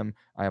microdose them.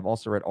 I have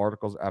also read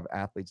articles of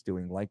athletes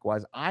doing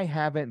likewise. I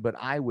haven't, but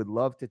I would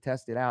love to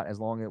test it out as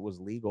long as it was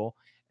legal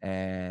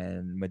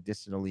and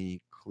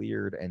medicinally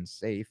cleared and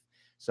safe.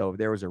 So if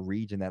there was a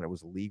region that it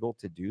was legal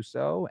to do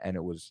so and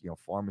it was,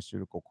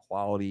 pharmaceutical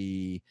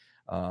quality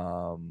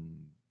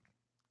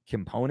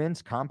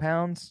components,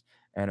 compounds,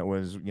 and it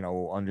was,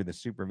 under the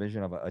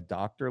supervision of a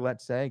doctor,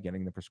 let's say,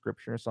 getting the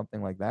prescription or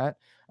something like that,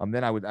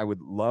 then I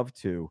would love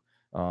to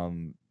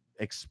um,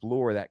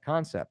 explore that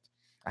concept.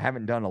 I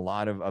haven't done a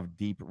lot of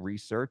deep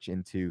research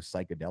into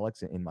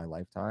psychedelics in my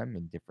lifetime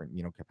in different,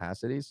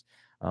 capacities,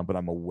 but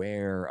I'm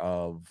aware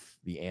of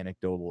the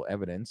anecdotal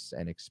evidence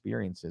and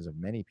experiences of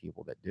many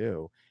people that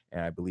do,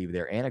 and I believe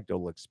their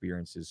anecdotal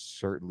experiences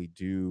certainly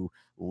do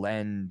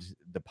lend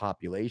the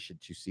population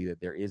to see that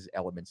there is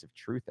elements of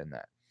truth in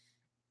that.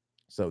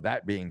 So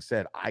that being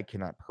said, I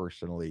cannot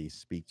personally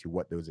speak to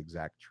what those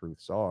exact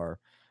truths are,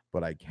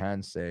 but I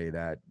can say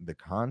that the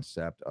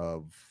concept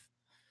of,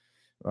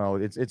 well,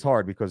 it's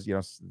hard because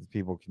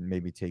people can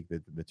maybe take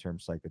the term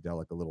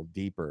psychedelic a little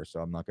deeper. So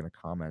I'm not going to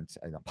comment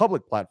on a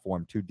public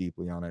platform too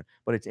deeply on it,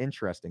 but it's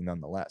interesting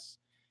nonetheless.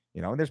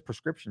 And there's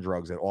prescription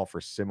drugs that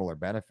offer similar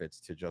benefits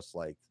to just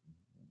like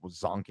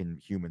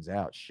zonking humans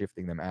out,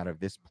 shifting them out of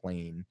this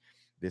plane,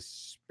 this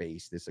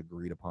space, this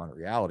agreed upon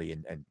reality,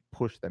 and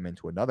push them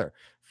into another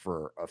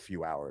for a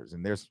few hours.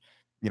 And there's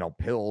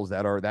pills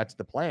that's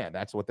the plan.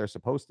 That's what they're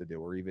supposed to do,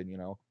 or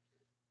even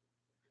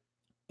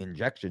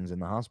injections in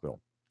the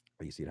hospital.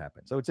 But you see it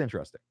happen. So it's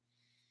interesting.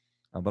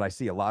 But I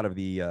see a lot of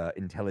the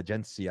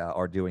intelligentsia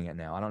are doing it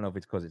now. I don't know if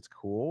it's because it's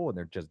cool and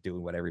they're just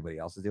doing what everybody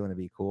else is doing to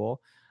be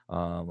cool,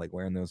 like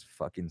wearing those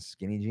fucking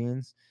skinny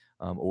jeans,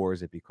 or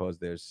is it because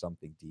there's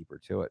something deeper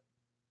to it?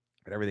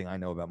 But everything I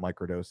know about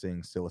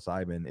microdosing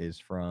psilocybin is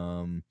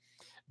from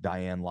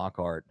Diane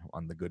Lockhart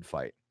on The Good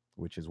Fight,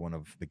 which is one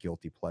of the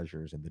guilty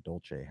pleasures in the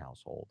Dolce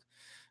household.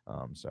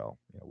 So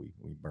we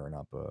burn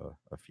up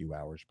a few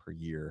hours per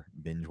year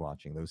binge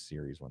watching those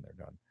series when they're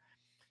done.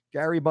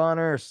 Gary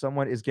Bonner,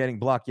 someone is getting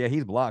blocked. Yeah,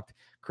 he's blocked.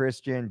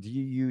 Christian, do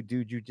you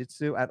do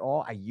jujitsu at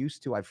all? I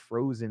used to. I've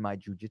frozen my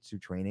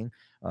jujitsu training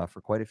for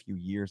quite a few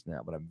years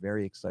now, but I'm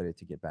very excited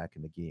to get back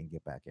in the gi and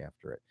get back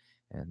after it.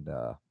 And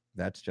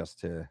that's just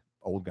to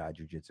old guy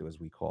jujitsu, as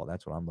we call it.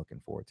 That's what I'm looking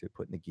forward to,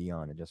 putting the gi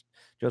on and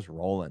just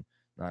rolling,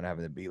 not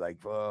having to be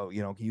like, oh,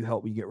 can you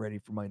help me get ready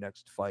for my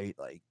next fight?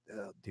 Like,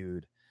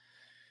 dude,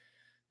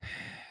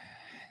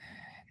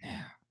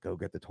 go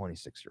get the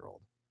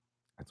 26-year-old.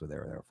 That's what they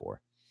were there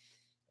for.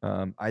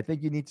 I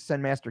think you need to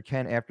send Master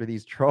Ken after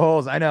these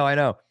trolls. I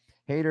know.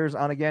 Haters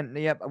on again.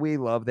 Yep, we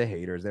love the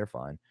haters. They're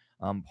fine.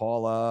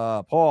 Paul.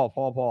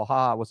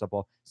 Ha, what's up,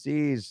 Paul?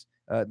 Sees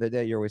the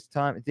day you're wasting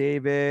time.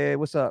 David,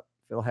 what's up?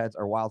 Phil heads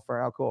are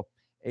wildfire. Oh, cool.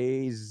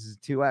 A's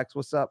 2X,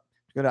 what's up?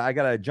 I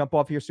gotta jump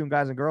off here soon,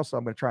 guys and girls. So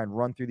I'm gonna try and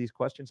run through these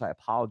questions. I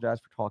apologize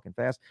for talking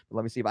fast, but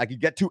let me see if I can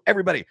get to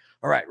everybody.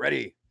 All right,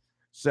 ready,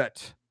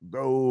 set,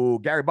 go.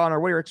 Gary Bonner,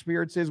 what are your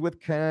experiences with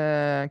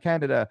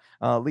Canada?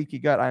 Leaky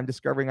gut. I'm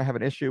discovering I have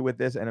an issue with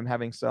this and I'm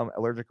having some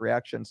allergic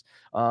reactions.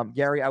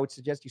 Gary, I would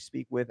suggest you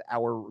speak with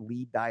our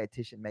lead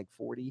dietitian, Meg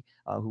Forty,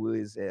 who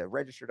is a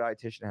registered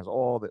dietitian, has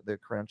all the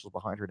credentials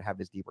behind her to have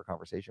this deeper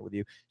conversation with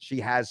you.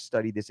 She has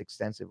studied this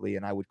extensively,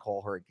 and I would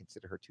call her and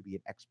consider her to be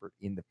an expert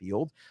in the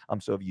field.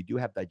 So if you do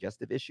have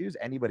digestive issues,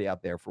 anybody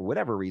out there, for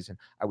whatever reason,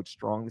 I would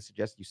strongly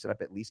suggest you set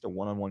up at least a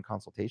one-on-one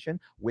consultation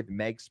with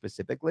Meg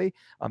specifically,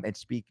 and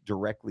speak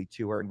directly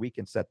to her, and we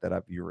can set that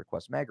up. You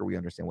request Meg, or we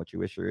understand what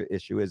your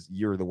issue is.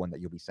 You're the one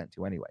that you'll be sent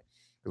to anyway,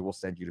 because we'll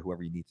send you to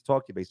whoever you need to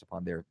talk to based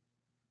upon their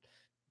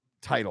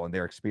title and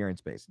their experience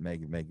base.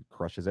 Meg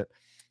crushes it.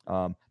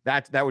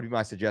 That would be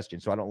my suggestion.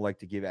 So I don't like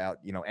to give out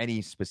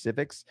any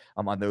specifics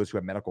on those who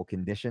have medical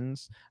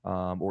conditions,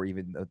 or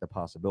even the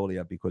possibility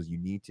of, because you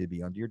need to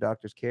be under your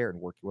doctor's care and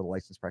working with a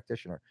licensed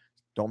practitioner.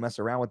 Don't mess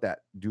around with that.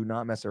 Do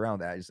not mess around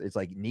with that. It's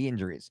like knee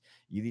injuries.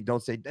 You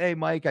don't say, hey,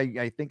 Mike,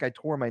 I think I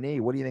tore my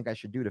knee. What do you think I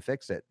should do to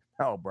fix it?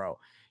 Oh, bro,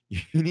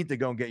 you need to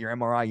go and get your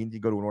MRI. You need to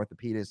go to an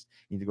orthopedist.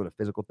 You need to go to a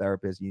physical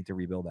therapist. You need to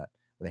rebuild that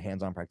with a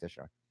hands-on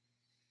practitioner.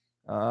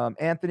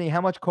 Anthony,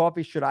 how much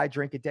coffee should I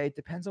drink a day? It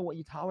depends on what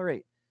you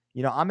tolerate.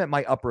 I'm at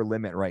my upper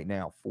limit right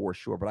now for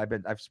sure, but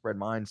I've spread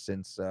mine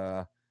since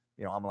I'm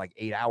like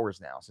 8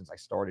 hours now since I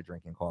started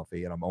drinking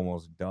coffee, and I'm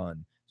almost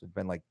done. So it's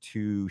been like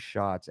 2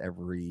 shots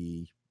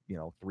every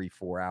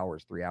 3-4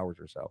 hours, 3 hours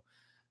or so.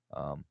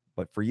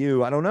 But for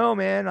you, I don't know,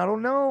 man. I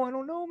don't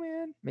know,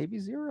 man. Maybe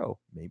 0,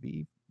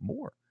 maybe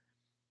more.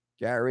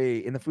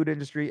 Gary, in the food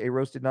industry, a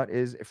roasted nut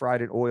is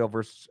fried in oil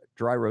versus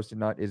dry roasted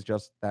nut is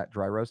just that,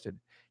 dry roasted.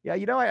 Yeah,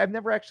 I've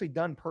never actually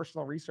done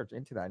personal research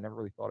into that. I never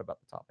really thought about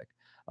the topic.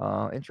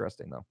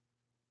 Interesting, though.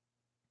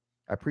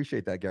 I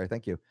appreciate that, Gary.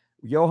 Thank you.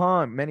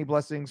 Johan, many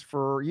blessings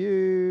for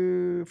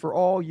you, for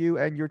all you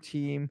and your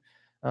team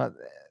uh,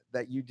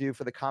 that you do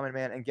for the common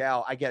man and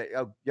gal. I get it.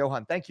 Oh,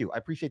 Johan, thank you. I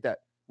appreciate that.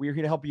 We are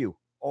here to help you.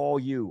 All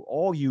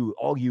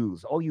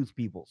yous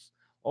peoples,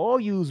 all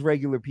yous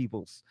regular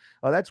peoples.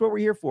 That's what we're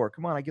here for.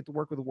 Come on, I get to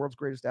work with the world's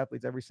greatest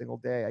athletes every single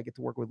day. I get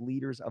to work with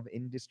leaders of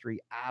industry,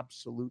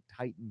 absolute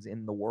titans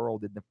in the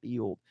world, in the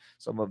field.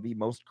 Some of the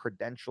most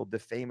credentialed, the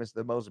famous,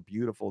 the most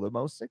beautiful, the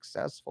most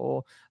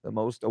successful, the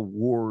most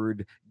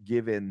award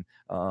given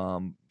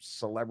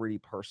celebrity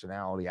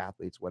personality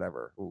athletes,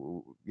 whatever.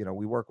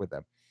 We work with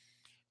them.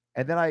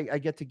 And then I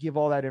get to give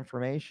all that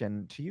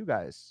information to you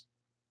guys,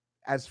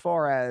 as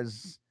far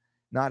as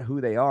not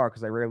who they are,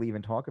 because I rarely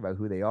even talk about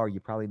who they are. You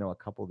probably know a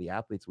couple of the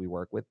athletes we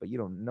work with, but you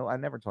don't know. I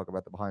never talk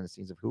about the behind the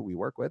scenes of who we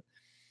work with.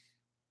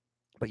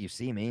 But you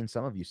see me, and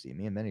some of you see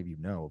me, and many of you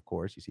know, of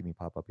course, you see me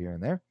pop up here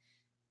and there.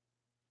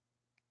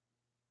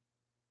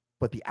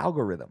 But the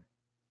algorithm,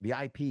 the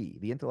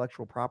IP, the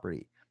intellectual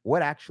property,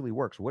 what actually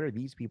works? What are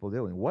these people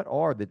doing? What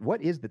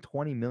is the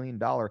 $20 million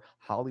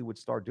Hollywood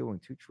star doing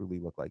to truly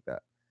look like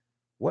that?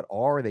 What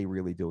are they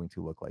really doing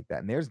to look like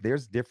that? And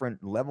there's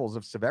different levels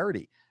of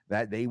severity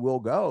that they will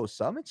go.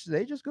 Some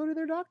they just go to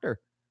their doctor.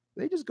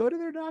 They just go to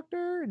their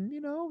doctor, and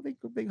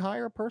they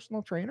hire a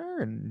personal trainer,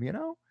 and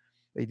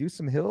they do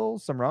some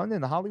run in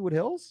the Hollywood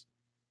Hills.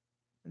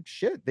 And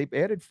shit, they've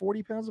added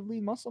 40 pounds of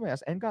lean muscle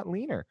mass and got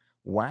leaner.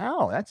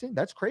 Wow, that's it.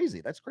 That's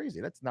crazy. That's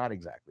crazy. That's not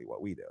exactly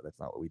what we do. That's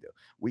not what we do.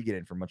 We get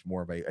in for much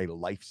more of a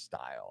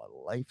lifestyle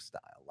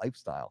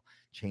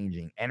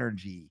changing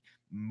energy,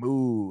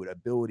 mood,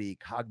 ability,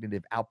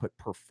 cognitive output,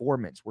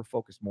 performance. We're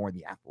focused more on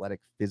the athletic,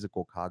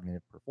 physical,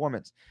 cognitive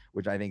performance,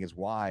 which I think is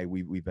why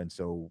we've been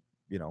so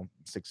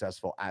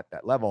successful at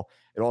that level.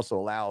 It also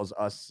allows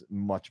us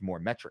much more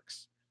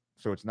metrics.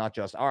 So it's not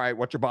just all right.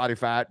 What's your body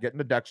fat? Getting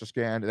the DEXA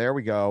scan. There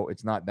we go.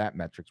 It's not that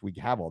metrics. We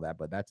have all that,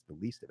 but that's the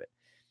least of it.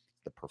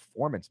 The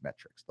performance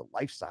metrics, the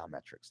lifestyle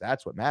metrics.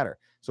 That's what matter.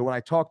 So when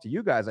I talk to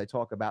you guys, I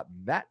talk about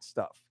that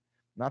stuff,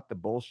 not the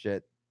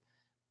bullshit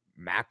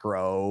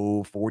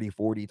macro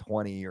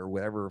 40-40-20 or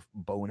whatever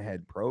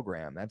bonehead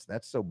program.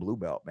 That's so blue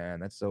belt,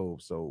 man. That's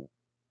so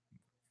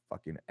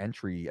fucking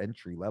entry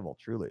level,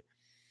 truly.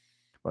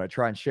 What I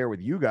try and share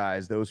with you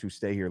guys, those who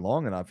stay here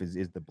long enough, is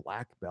the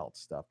black belt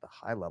stuff, the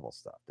high level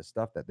stuff, the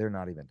stuff that they're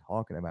not even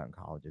talking about in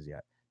colleges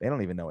yet. They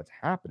don't even know it's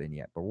happening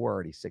yet, but we're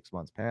already 6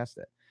 months past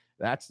it.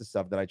 That's the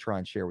stuff that I try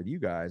and share with you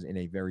guys in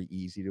a very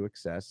easy to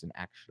access and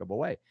actionable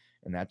way.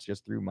 And that's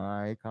just through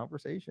my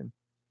conversation.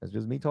 That's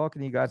just me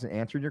talking to you guys and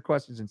answering your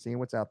questions and seeing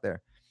what's out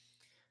there.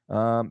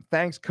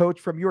 Thanks,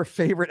 coach, from your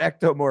favorite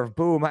ectomorph.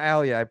 Boom,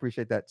 Alia. I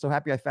appreciate that. So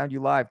happy I found you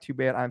live. Too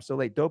bad I'm so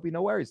late. Dopey,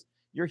 no worries.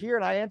 You're here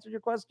and I answered your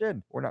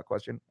question. Or not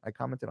question. I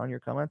commented on your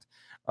comment.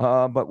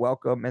 But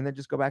welcome. And then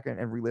just go back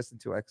and re-listen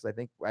to it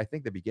because I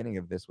think the beginning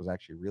of this was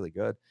actually really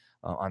good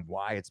on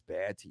why it's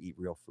bad to eat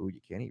real food.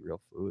 You can't eat real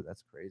food.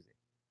 That's crazy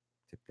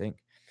to think.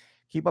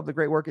 Keep up the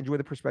great work. Enjoy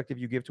the perspective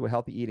you give to a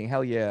healthy eating.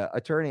 Hell yeah.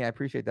 Attorney, I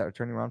appreciate that.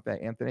 Attorney Ron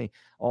Fat Anthony.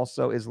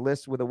 Also, is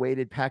list with a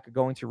weighted pack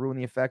going to ruin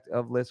the effect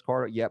of list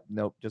Carter? Yep.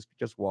 Nope.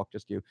 Just walk,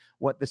 just you.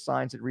 What the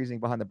science and reasoning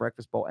behind the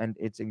breakfast bowl and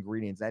its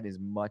ingredients? That is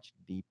a much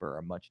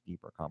deeper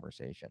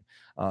conversation.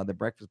 The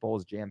breakfast bowl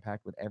is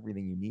jam-packed with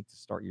everything you need to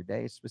start your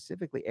day,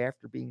 specifically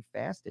after being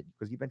fasted,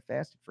 because you've been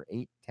fasted for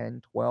 8,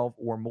 10, 12,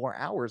 or more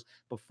hours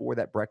before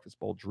that breakfast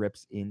bowl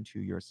drips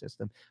into your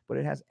system. But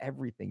it has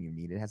everything you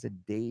need. It has a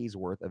day's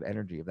worth of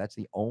energy. If that's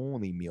the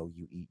only meal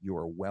you eat, you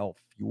are well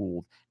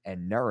fueled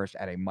and nourished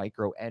at a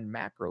micro and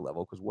macro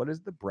level. Because what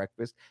does the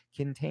breakfast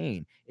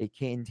contain? It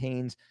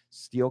contains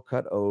steel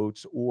cut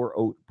oats or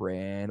oat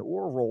bran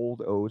or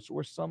rolled oats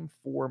or some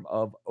form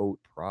of oat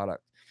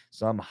product,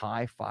 some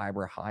high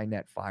fiber, high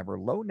net fiber,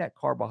 low net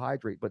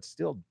carbohydrate, but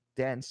still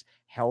dense,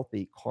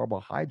 healthy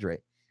carbohydrate,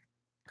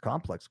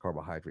 complex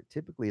carbohydrate.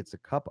 Typically, it's a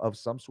cup of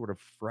some sort of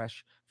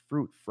fresh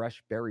fruit,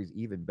 fresh berries,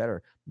 even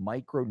better,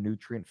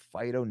 micronutrient,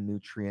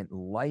 phytonutrient,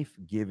 life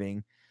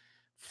giving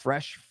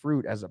fresh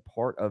fruit as a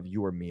part of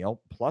your meal,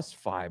 plus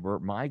fiber.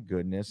 My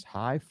goodness,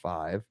 high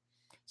five.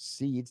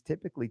 Seeds,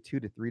 typically 2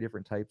 to 3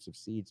 different types of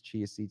seeds,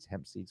 chia seeds,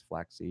 hemp seeds,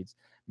 flax seeds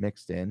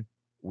mixed in.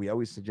 We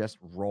always suggest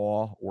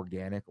raw,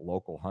 organic,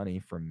 local honey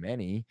for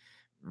many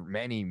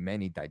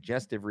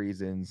digestive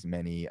reasons,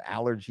 many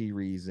allergy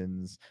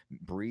reasons,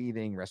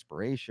 breathing,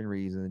 respiration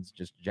reasons,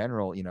 just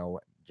general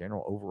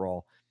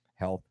overall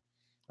health.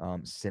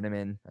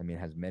 Cinnamon, I mean,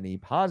 has many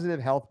positive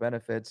health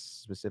benefits,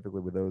 specifically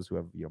with those who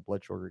have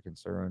blood sugar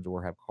concerns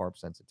or have carb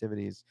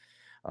sensitivities.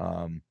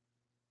 Um,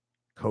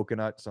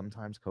 Coconut,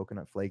 sometimes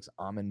coconut flakes,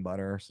 almond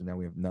butter. So now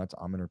we have nuts,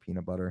 almond or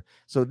peanut butter.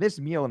 So this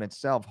meal in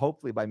itself,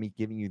 hopefully by me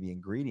giving you the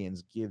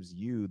ingredients, gives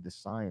you the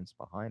science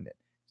behind it.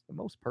 It's the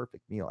most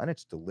perfect meal and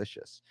it's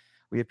delicious.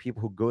 We have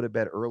people who go to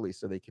bed early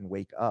so they can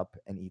wake up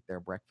and eat their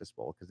breakfast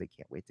bowl because they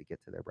can't wait to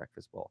get to their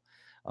breakfast bowl.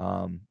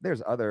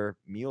 There's other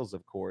meals,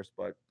 of course,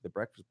 but the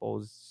breakfast bowl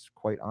is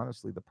quite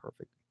honestly the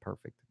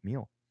perfect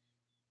meal.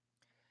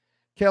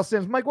 Kale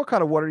Sims, Mike, what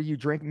kind of water do you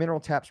drink?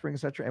 Mineral, tap, spring,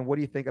 etc. And what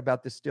do you think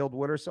about distilled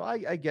water? So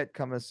I get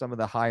some of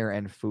the higher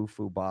end foo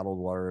bottled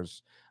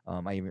waters.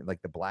 I even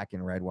like the black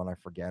and red one, I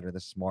forget, or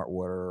the smart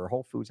water.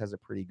 Whole Foods has a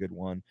pretty good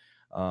one.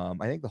 I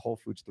think the Whole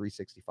Foods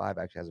 365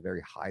 actually has a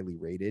very highly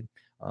rated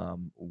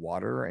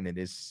water, and it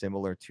is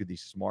similar to the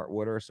smart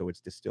water. So it's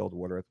distilled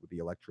water with the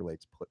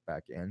electrolytes put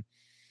back in.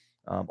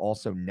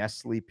 Also,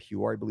 Nestle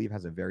Pure, I believe,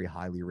 has a very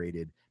highly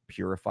rated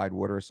purified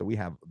water. So we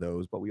have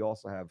those, but we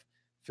also have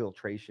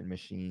filtration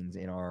machines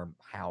in our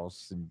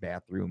house and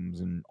bathrooms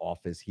and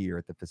office here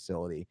at the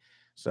facility.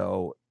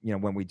 So,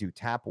 when we do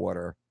tap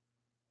water,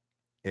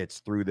 it's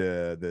through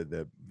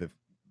the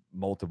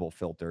multiple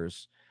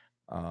filters.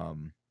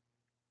 Um,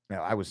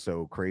 I was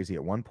so crazy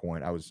at one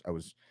point. I was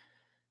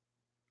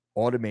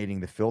automating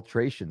the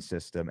filtration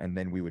system, and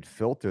then we would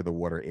filter the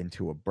water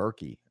into a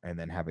Berkey and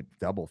then have it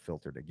double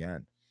filtered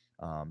again,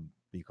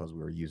 because we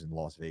were using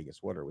Las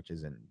Vegas water, which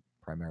isn't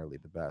primarily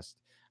the best.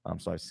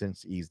 So I've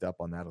since eased up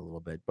on that a little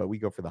bit, but we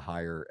go for the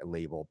higher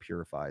label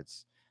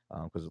purifieds,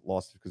 because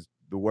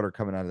the water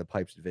coming out of the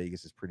pipes in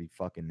Vegas is pretty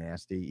fucking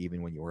nasty,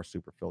 even when you are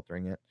super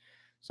filtering it.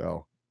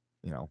 So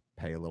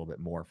pay a little bit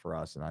more for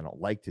us, and I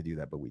don't like to do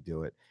that, but we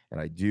do it,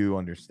 and I do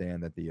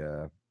understand that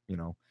you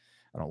know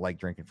I don't like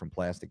drinking from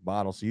plastic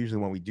bottles. So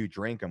usually when we do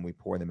drink them, we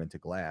pour them into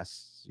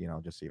glass,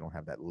 just so you don't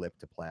have that lip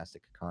to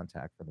plastic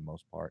contact for the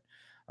most part.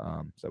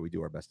 So we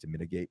do our best to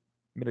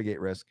mitigate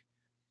risk.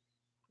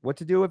 What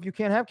to do if you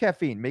can't have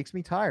caffeine? Makes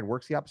me tired.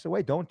 Works the opposite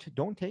way. Don't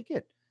take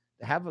it.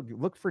 have a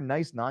look for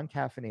nice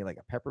non-caffeinated, like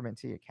a peppermint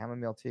tea, a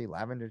chamomile tea,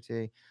 lavender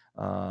tea,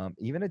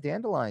 even a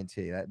dandelion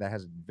tea that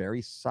has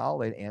very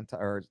solid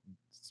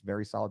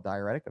very solid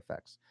diuretic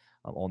effects,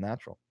 all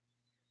natural.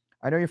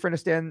 I know your friend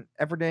is Stan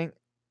Efferding.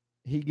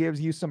 He gives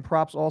you some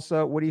props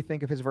also. What do you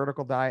think of his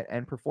vertical diet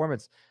and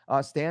performance?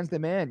 Stan's the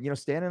man.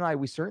 Stan and I,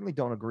 we certainly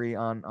don't agree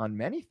on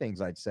many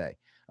things, I'd say.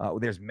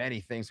 There's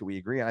many things that we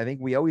agree on. I think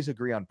we always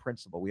agree on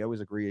principle. We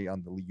always agree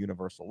on the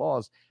universal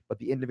laws, but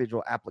the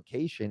individual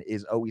application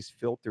is always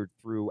filtered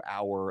through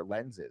our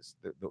lenses,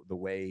 the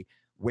way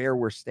where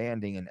we're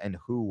standing and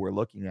who we're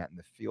looking at in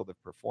the field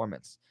of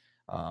performance.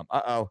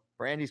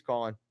 Brandy's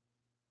calling.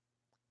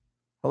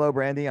 Hello,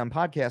 Brandy. I'm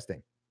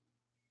podcasting.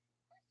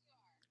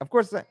 Of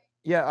course.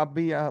 Yeah, I'll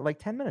be like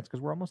 10 minutes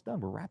because we're almost done.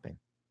 We're wrapping.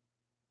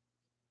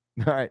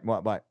 All right.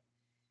 What? Bye.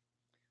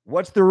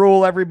 What's the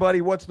rule,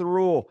 everybody? What's the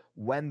rule?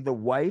 When the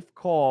wife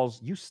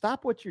calls, you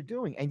stop what you're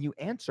doing and you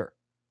answer.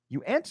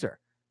 You answer.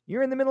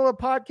 You're in the middle of a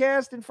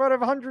podcast in front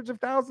of hundreds of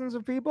thousands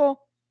of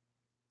people.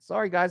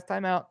 Sorry, guys.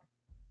 Time out.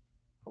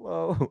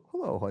 Hello.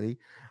 Hello, honey.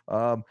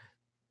 Um,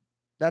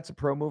 that's a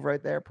pro move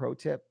right there. Pro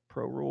tip,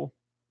 pro rule.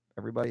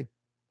 Everybody,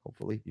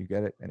 hopefully you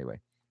get it. Anyway,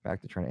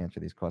 back to trying to answer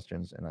these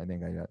questions. And I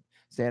think I got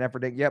Stan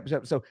Efferding.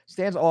 Yep. So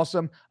Stan's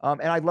awesome.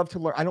 And I'd love to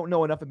learn. I don't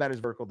know enough about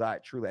his vertical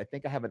diet, truly. I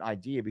think I have an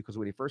idea because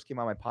when he first came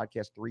on my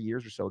podcast 3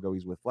 years or so ago,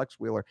 he's with Flex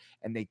Wheeler,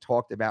 and they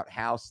talked about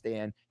how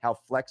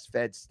Flex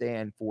fed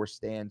Stan for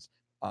Stan's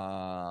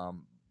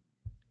um,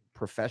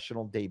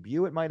 professional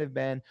debut, it might have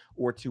been,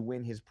 or to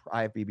win his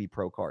IFBB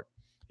Pro card.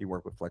 He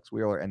worked with Flex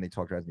Wheeler, and they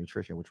talked about his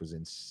nutrition, which was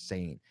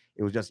insane.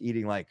 It was just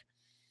eating like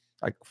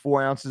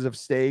 4 ounces of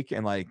steak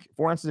and like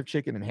 4 ounces of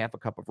chicken and half a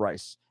cup of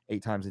rice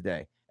 8 times a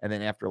day. And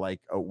then after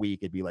like a week,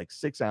 it'd be like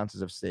 6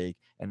 ounces of steak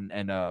and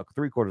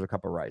 3/4 a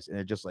cup of rice. And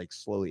it just like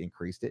slowly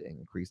increased it and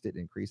increased it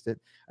and increased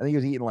it. I think he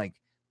was eating like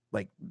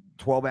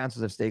 12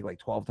 ounces of steak like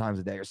 12 times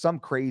a day or there's some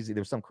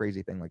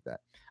crazy thing like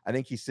that. I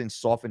think he's since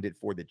softened it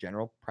for the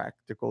general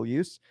practical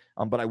use.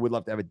 But I would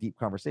love to have a deep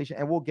conversation,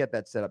 and we'll get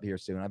that set up here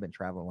soon. I've been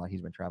traveling a lot.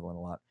 He's been traveling a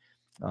lot.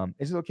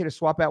 Is it okay to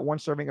swap out one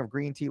serving of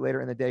green tea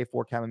later in the day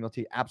for chamomile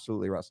tea?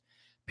 Absolutely, Russ.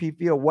 Pete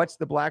Field, what's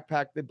the black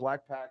pack? The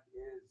black pack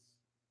is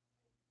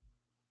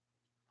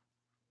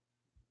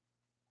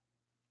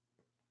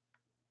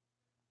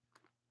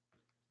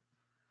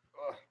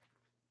ugh,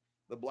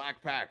 the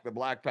black pack. The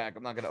black pack.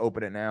 I'm not going to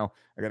open it now.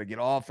 I got to get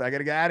off. I got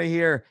to get out of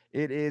here.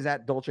 It is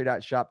at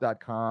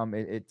dolce.shop.com.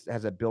 It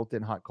has a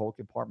built-in hot cold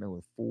compartment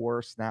with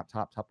 4 snap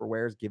top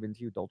Tupperwares given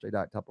to you.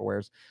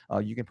 Dolce.Tupperwares.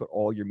 You can put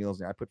all your meals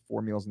in there. I put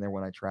 4 meals in there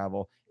when I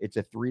travel. It's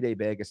a 3-day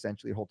bag.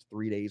 Essentially, it holds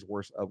 3 days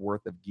worth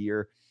of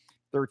gear.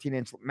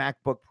 13-inch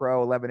MacBook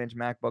Pro, 11-inch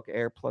MacBook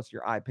Air, plus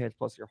your iPads,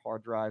 plus your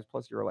hard drives,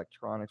 plus your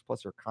electronics,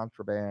 plus your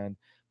contraband,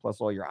 plus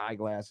all your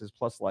eyeglasses,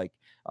 plus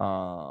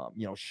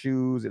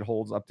shoes. It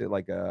holds up to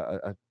like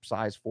a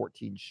size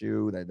 14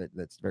 shoe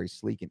that's very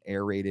sleek and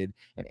aerated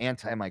and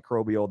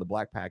antimicrobial. The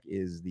Black Pack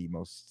is the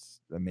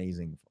most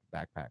amazing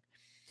backpack.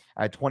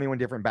 I had 21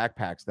 different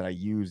backpacks that I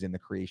used in the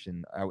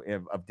creation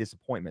of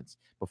disappointments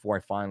before I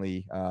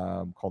finally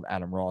called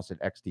Adam Ross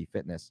at XD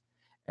Fitness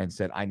and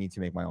said, I need to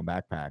make my own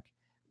backpack.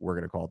 We're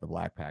going to call it the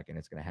Black Pack, and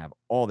it's going to have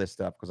all this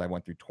stuff because I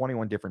went through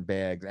 21 different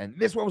bags. And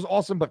this one was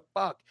awesome, but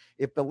fuck,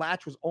 if the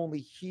latch was only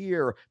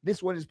here,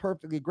 this one is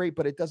perfectly great,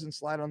 but it doesn't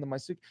slide onto my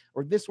suit.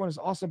 Or this one is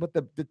awesome, but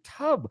the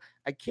tub,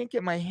 I can't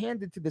get my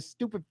hand into this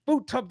stupid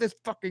food tub, this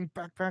fucking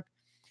backpack.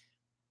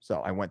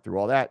 So I went through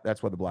all that.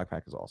 That's why the Black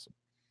Pack is awesome.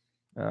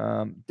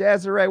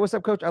 Desiree, what's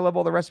up, coach? I love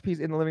all the recipes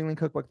in the Living Lean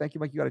cookbook. Thank you,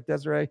 Mike. You got it.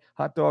 Desiree,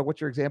 hot dog. What's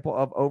your example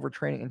of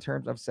overtraining in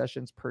terms of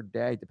sessions per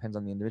day? Depends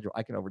on the individual.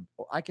 I can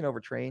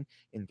overtrain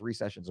in 3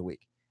 sessions a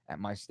week at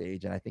my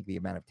stage, and I think the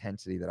amount of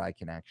intensity that I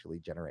can actually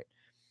generate.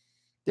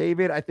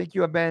 David, I think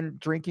you have been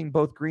drinking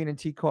both green and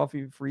tea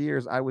coffee for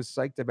years. I was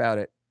psyched about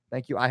it.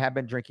 Thank you. I have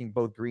been drinking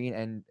both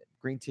green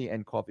tea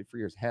and coffee for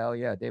years. Hell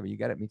yeah, David, you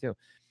got it. Me too.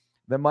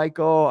 The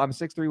Michael, I'm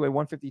 6'3", weigh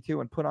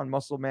 152, and put on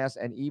muscle mass.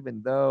 And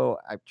even though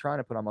I'm trying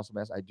to put on muscle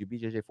mass, I do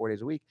BJJ 4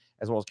 days a week,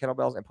 as well as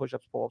kettlebells and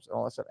push-ups, pull-ups, and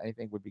all that stuff.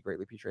 Anything would be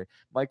greatly appreciated.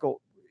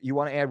 Michael, you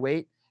want to add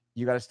weight?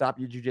 You got to stop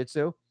your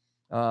jujitsu.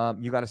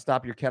 You got to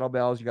stop your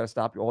kettlebells. You got to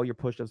stop all your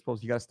push-ups,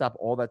 pulls. You got to stop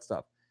all that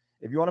stuff.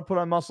 If you want to put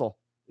on muscle,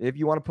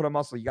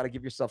 you got to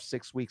give yourself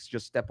 6 weeks.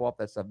 Just step off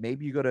that stuff.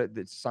 Maybe you go to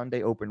the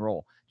Sunday open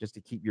roll just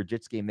to keep your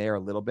jits game there a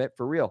little bit.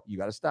 For real, you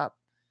got to stop.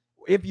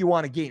 If you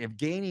want to gain, if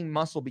gaining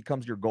muscle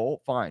becomes your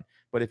goal, fine.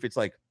 But if it's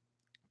like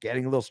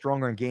getting a little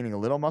stronger and gaining a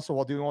little muscle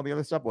while doing all the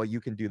other stuff, well, you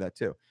can do that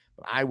too.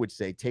 But I would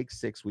say take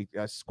 6 weeks,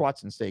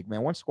 squats and steak,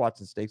 man. Once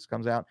squats and steaks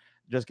comes out,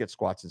 just get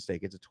squats and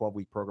steak. It's a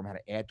 12-week program, how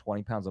to add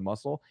 20 pounds of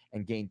muscle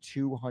and gain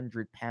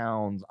 200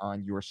 pounds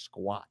on your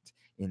squat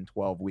in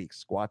 12 weeks.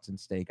 Squats and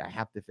steak. I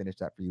have to finish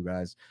that for you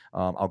guys.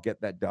 I'll get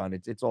that done.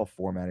 It's all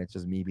formatted. It's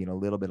just me being a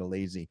little bit of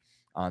lazy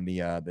on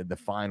the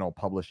final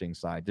publishing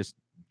side. Just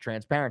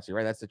transparency,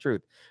 right? That's the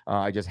truth.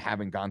 I just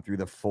haven't gone through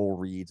the full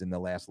reads and the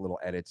last little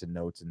edits and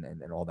notes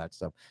and all that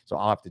stuff. So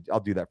I'll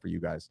do that for you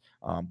guys.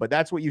 But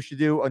that's what you should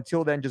do.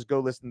 Until then, just go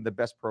listen to the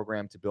best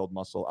program to build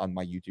muscle on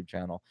my YouTube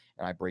channel,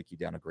 and I break you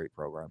down a great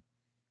program.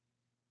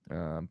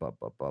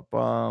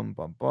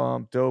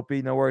 Bum.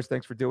 Dopey, no worries.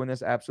 Thanks for doing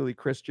this. Absolutely,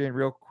 Christian.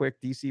 Real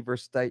quick, DC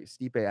versus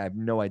Stipe. I have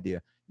no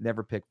idea.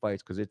 Never pick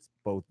fights because it's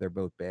both. They're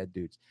both bad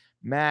dudes.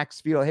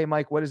 Max Field. Hey,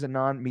 Mike. What is a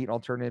non-meat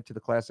alternative to the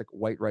classic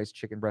white rice,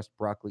 chicken breast,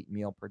 broccoli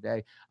meal per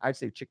day? I'd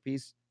say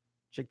chickpeas.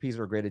 Chickpeas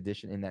are a great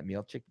addition in that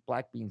meal.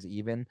 Black beans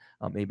even,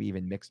 maybe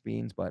even mixed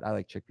beans, but I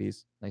like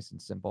chickpeas. Nice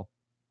and simple.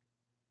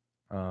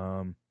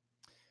 Um,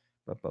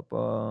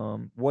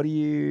 What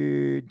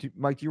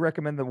Mike? Do you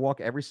recommend the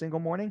walk every single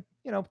morning?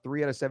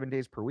 3 out of 7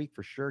 days per week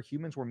for sure.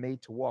 Humans were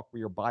made to walk.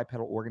 We are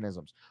bipedal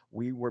organisms.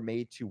 We were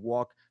made to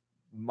walk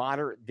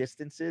moderate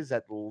distances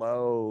at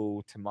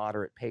low to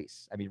moderate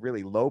pace. I mean,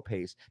 really low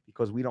pace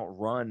because we don't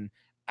run.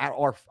 At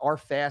our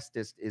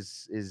fastest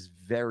is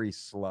very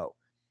slow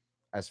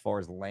as far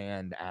as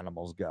land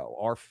animals go.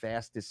 Our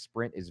fastest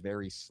sprint is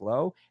very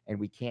slow, and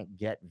we can't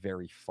get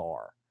very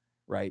far.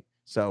 Right.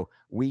 So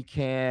we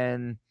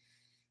can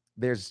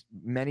there's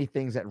many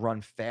things that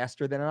run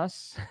faster than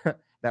us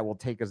that will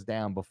take us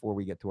down before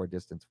we get to our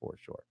distance for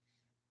sure.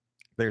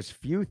 There's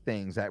few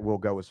things that will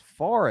go as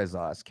far as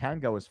us, can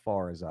go as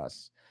far as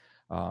us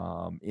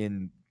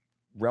in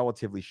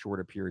relatively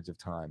shorter periods of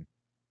time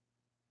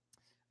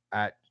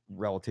at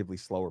relatively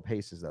slower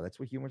paces though. That's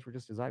what humans were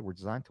just designed. We're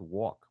designed to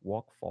walk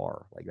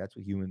far. Like that's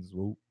what humans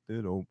do.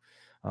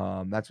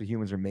 That's what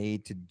humans are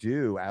made to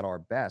do at our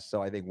best.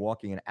 So I think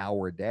walking an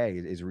hour a day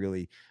is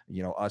really,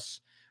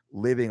 us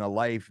living a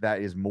life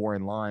that is more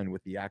in line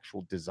with the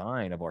actual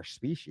design of our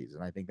species.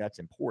 And I think that's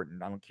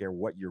important. I don't care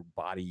what your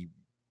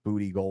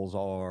booty goals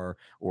are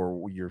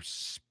or your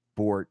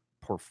sport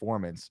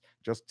performance,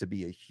 just to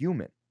be a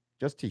human.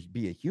 Just to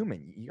be a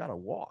human, you got to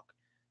walk,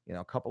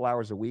 a couple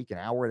hours a week, an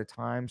hour at a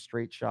time,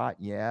 straight shot.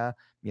 Yeah.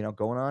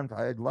 Going on.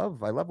 I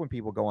love when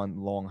people go on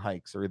long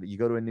hikes or that you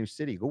go to a new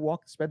city, go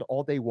walk, spend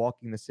all day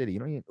walking the city. You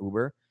don't need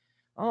Uber.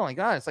 Oh my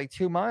God. It's like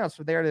 2 miles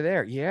from there to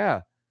there.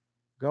 Yeah.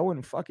 Go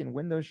and fucking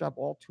window shop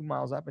all 2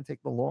 miles up and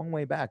take the long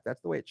way back.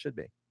 That's the way it should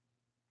be.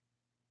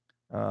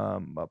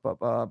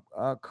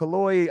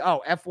 Kaloi.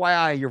 Oh,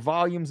 FYI, your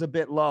volume's a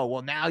bit low.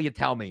 Well, now you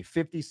tell me.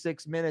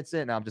 56 minutes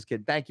in. No, I'm just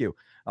kidding. Thank you.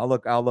 I'll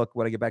look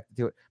when I get back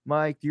to it.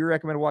 Mike, do you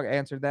recommend a walk?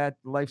 Answer that.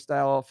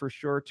 Lifestyle for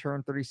sure.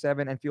 Turn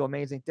 37 and feel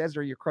amazing.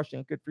 Desiree, you're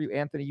crushing it. Good for you.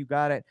 Anthony, you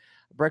got it.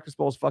 Breakfast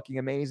Bowl is fucking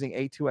amazing.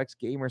 A2X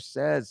Gamer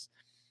says.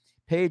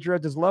 Pedro,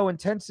 does low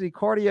intensity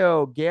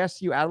cardio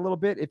gas you out a little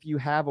bit if you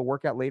have a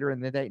workout later in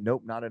the day?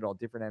 Nope, not at all.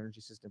 Different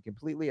energy system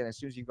completely. And as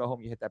soon as you go home,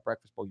 you hit that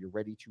breakfast bowl, you're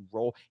ready to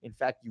roll. In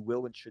fact, you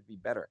will and should be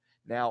better.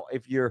 Now,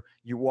 if you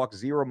walk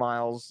 0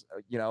 miles,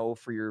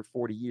 for your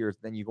 40 years,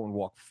 then you go and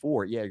walk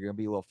 4, yeah, you're gonna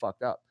be a little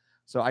fucked up.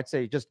 So I'd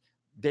say just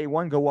day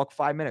one, go walk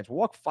 5 minutes.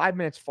 Walk 5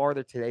 minutes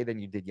farther today than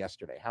you did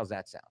yesterday. How's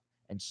that sound?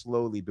 And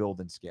slowly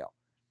build and scale.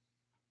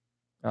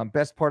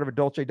 Best part of a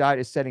Dolce diet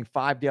is setting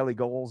 5 daily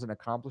goals and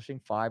accomplishing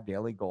 5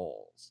 daily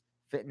goals.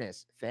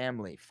 Fitness,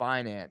 family,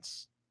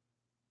 finance,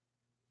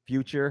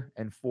 future,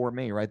 and for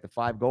me, right? The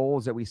 5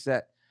 goals that we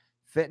set: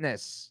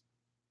 fitness,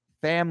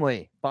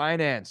 family,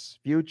 finance,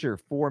 future,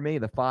 for me.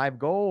 The 5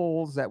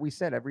 goals that we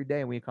set every day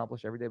and we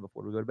accomplish every day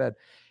before we go to bed.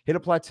 Hit a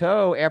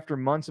plateau after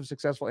months of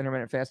successful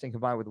intermittent fasting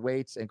combined with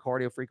weights and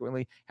cardio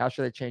frequently. How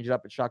should I change it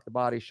up and shock the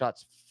body?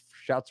 Shouts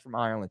from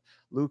Ireland.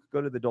 Luke,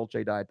 go to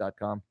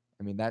thedolcediet.com.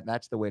 I mean,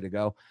 that's the way to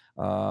go.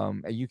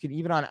 And you can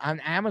even on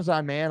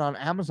Amazon, man, on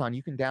Amazon,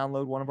 you can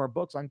download one of our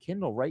books on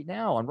Kindle right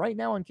now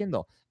on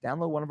Kindle.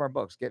 Download one of our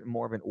books. Get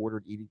more of an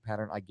ordered eating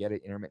pattern. I get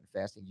it. Intermittent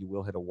fasting, you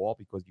will hit a wall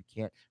because you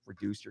can't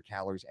reduce your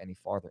calories any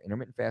farther.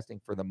 Intermittent fasting,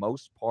 for the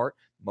most part,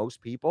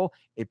 most people,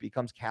 it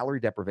becomes calorie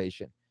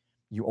deprivation.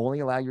 You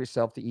only allow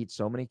yourself to eat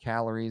so many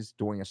calories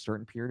during a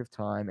certain period of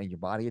time, and your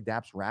body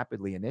adapts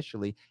rapidly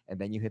initially, and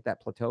then you hit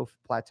that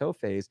plateau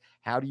phase.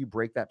 How do you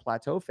break that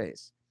plateau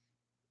phase?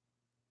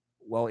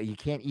 Well, you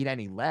can't eat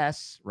any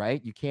less,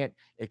 right? You can't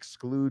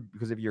exclude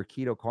because of your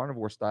keto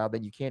carnivore style,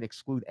 then you can't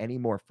exclude any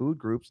more food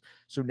groups.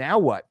 So now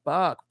what?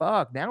 Fuck.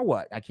 Now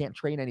what? I can't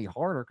train any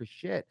harder because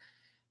shit.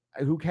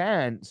 Who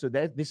can? So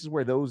that this is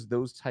where those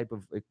type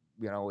of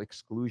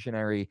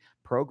exclusionary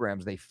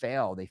programs, they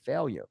fail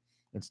you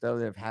instead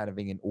of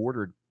having an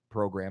ordered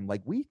program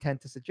like we tend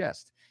to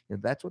suggest.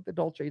 That's what the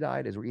Dolce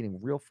diet is. We're eating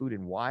real food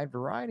in wide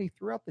variety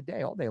throughout the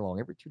day, all day long,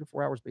 every 2 to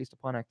 4 hours based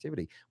upon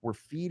activity. We're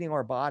feeding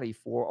our body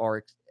for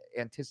our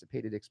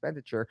anticipated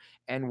expenditure,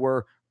 and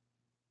we're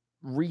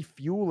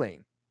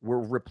refueling. We're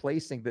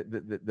replacing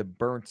the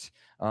burnt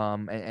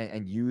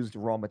and used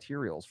raw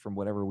materials from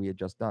whatever we had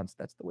just done. So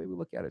that's the way we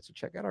look at it. So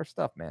check out our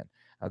stuff, man.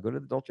 Go to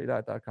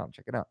thedolcediet.com.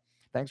 Check it out.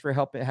 Thanks for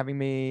having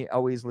me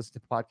always listen to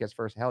the podcast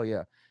first. Hell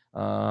yeah.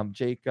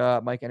 Jake,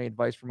 Mike, any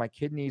advice for my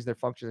kidneys? Their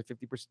function is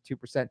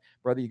 52%.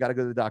 Brother, you got to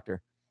go to the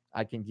doctor.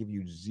 I can give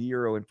you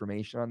zero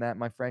information on that,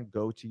 my friend.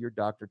 Go to your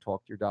doctor,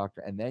 talk to your doctor,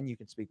 and then you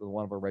can speak with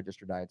one of our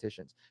registered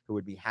dietitians who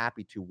would be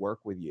happy to work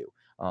with you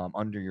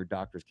under your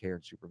doctor's care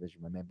and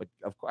supervision, my man. But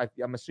of course,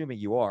 I'm assuming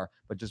you are,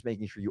 but just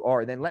making sure you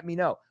are. And then let me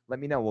know. Let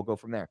me know. We'll go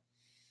from there.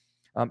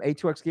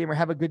 A2X Gamer,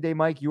 have a good day,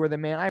 Mike. You are the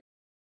man. I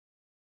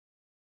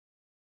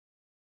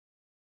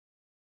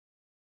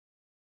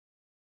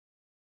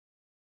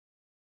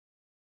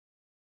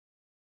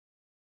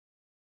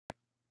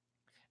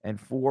And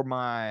for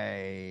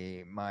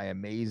my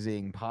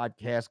amazing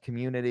podcast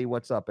community,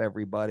 what's up,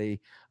 everybody?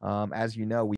 As you know,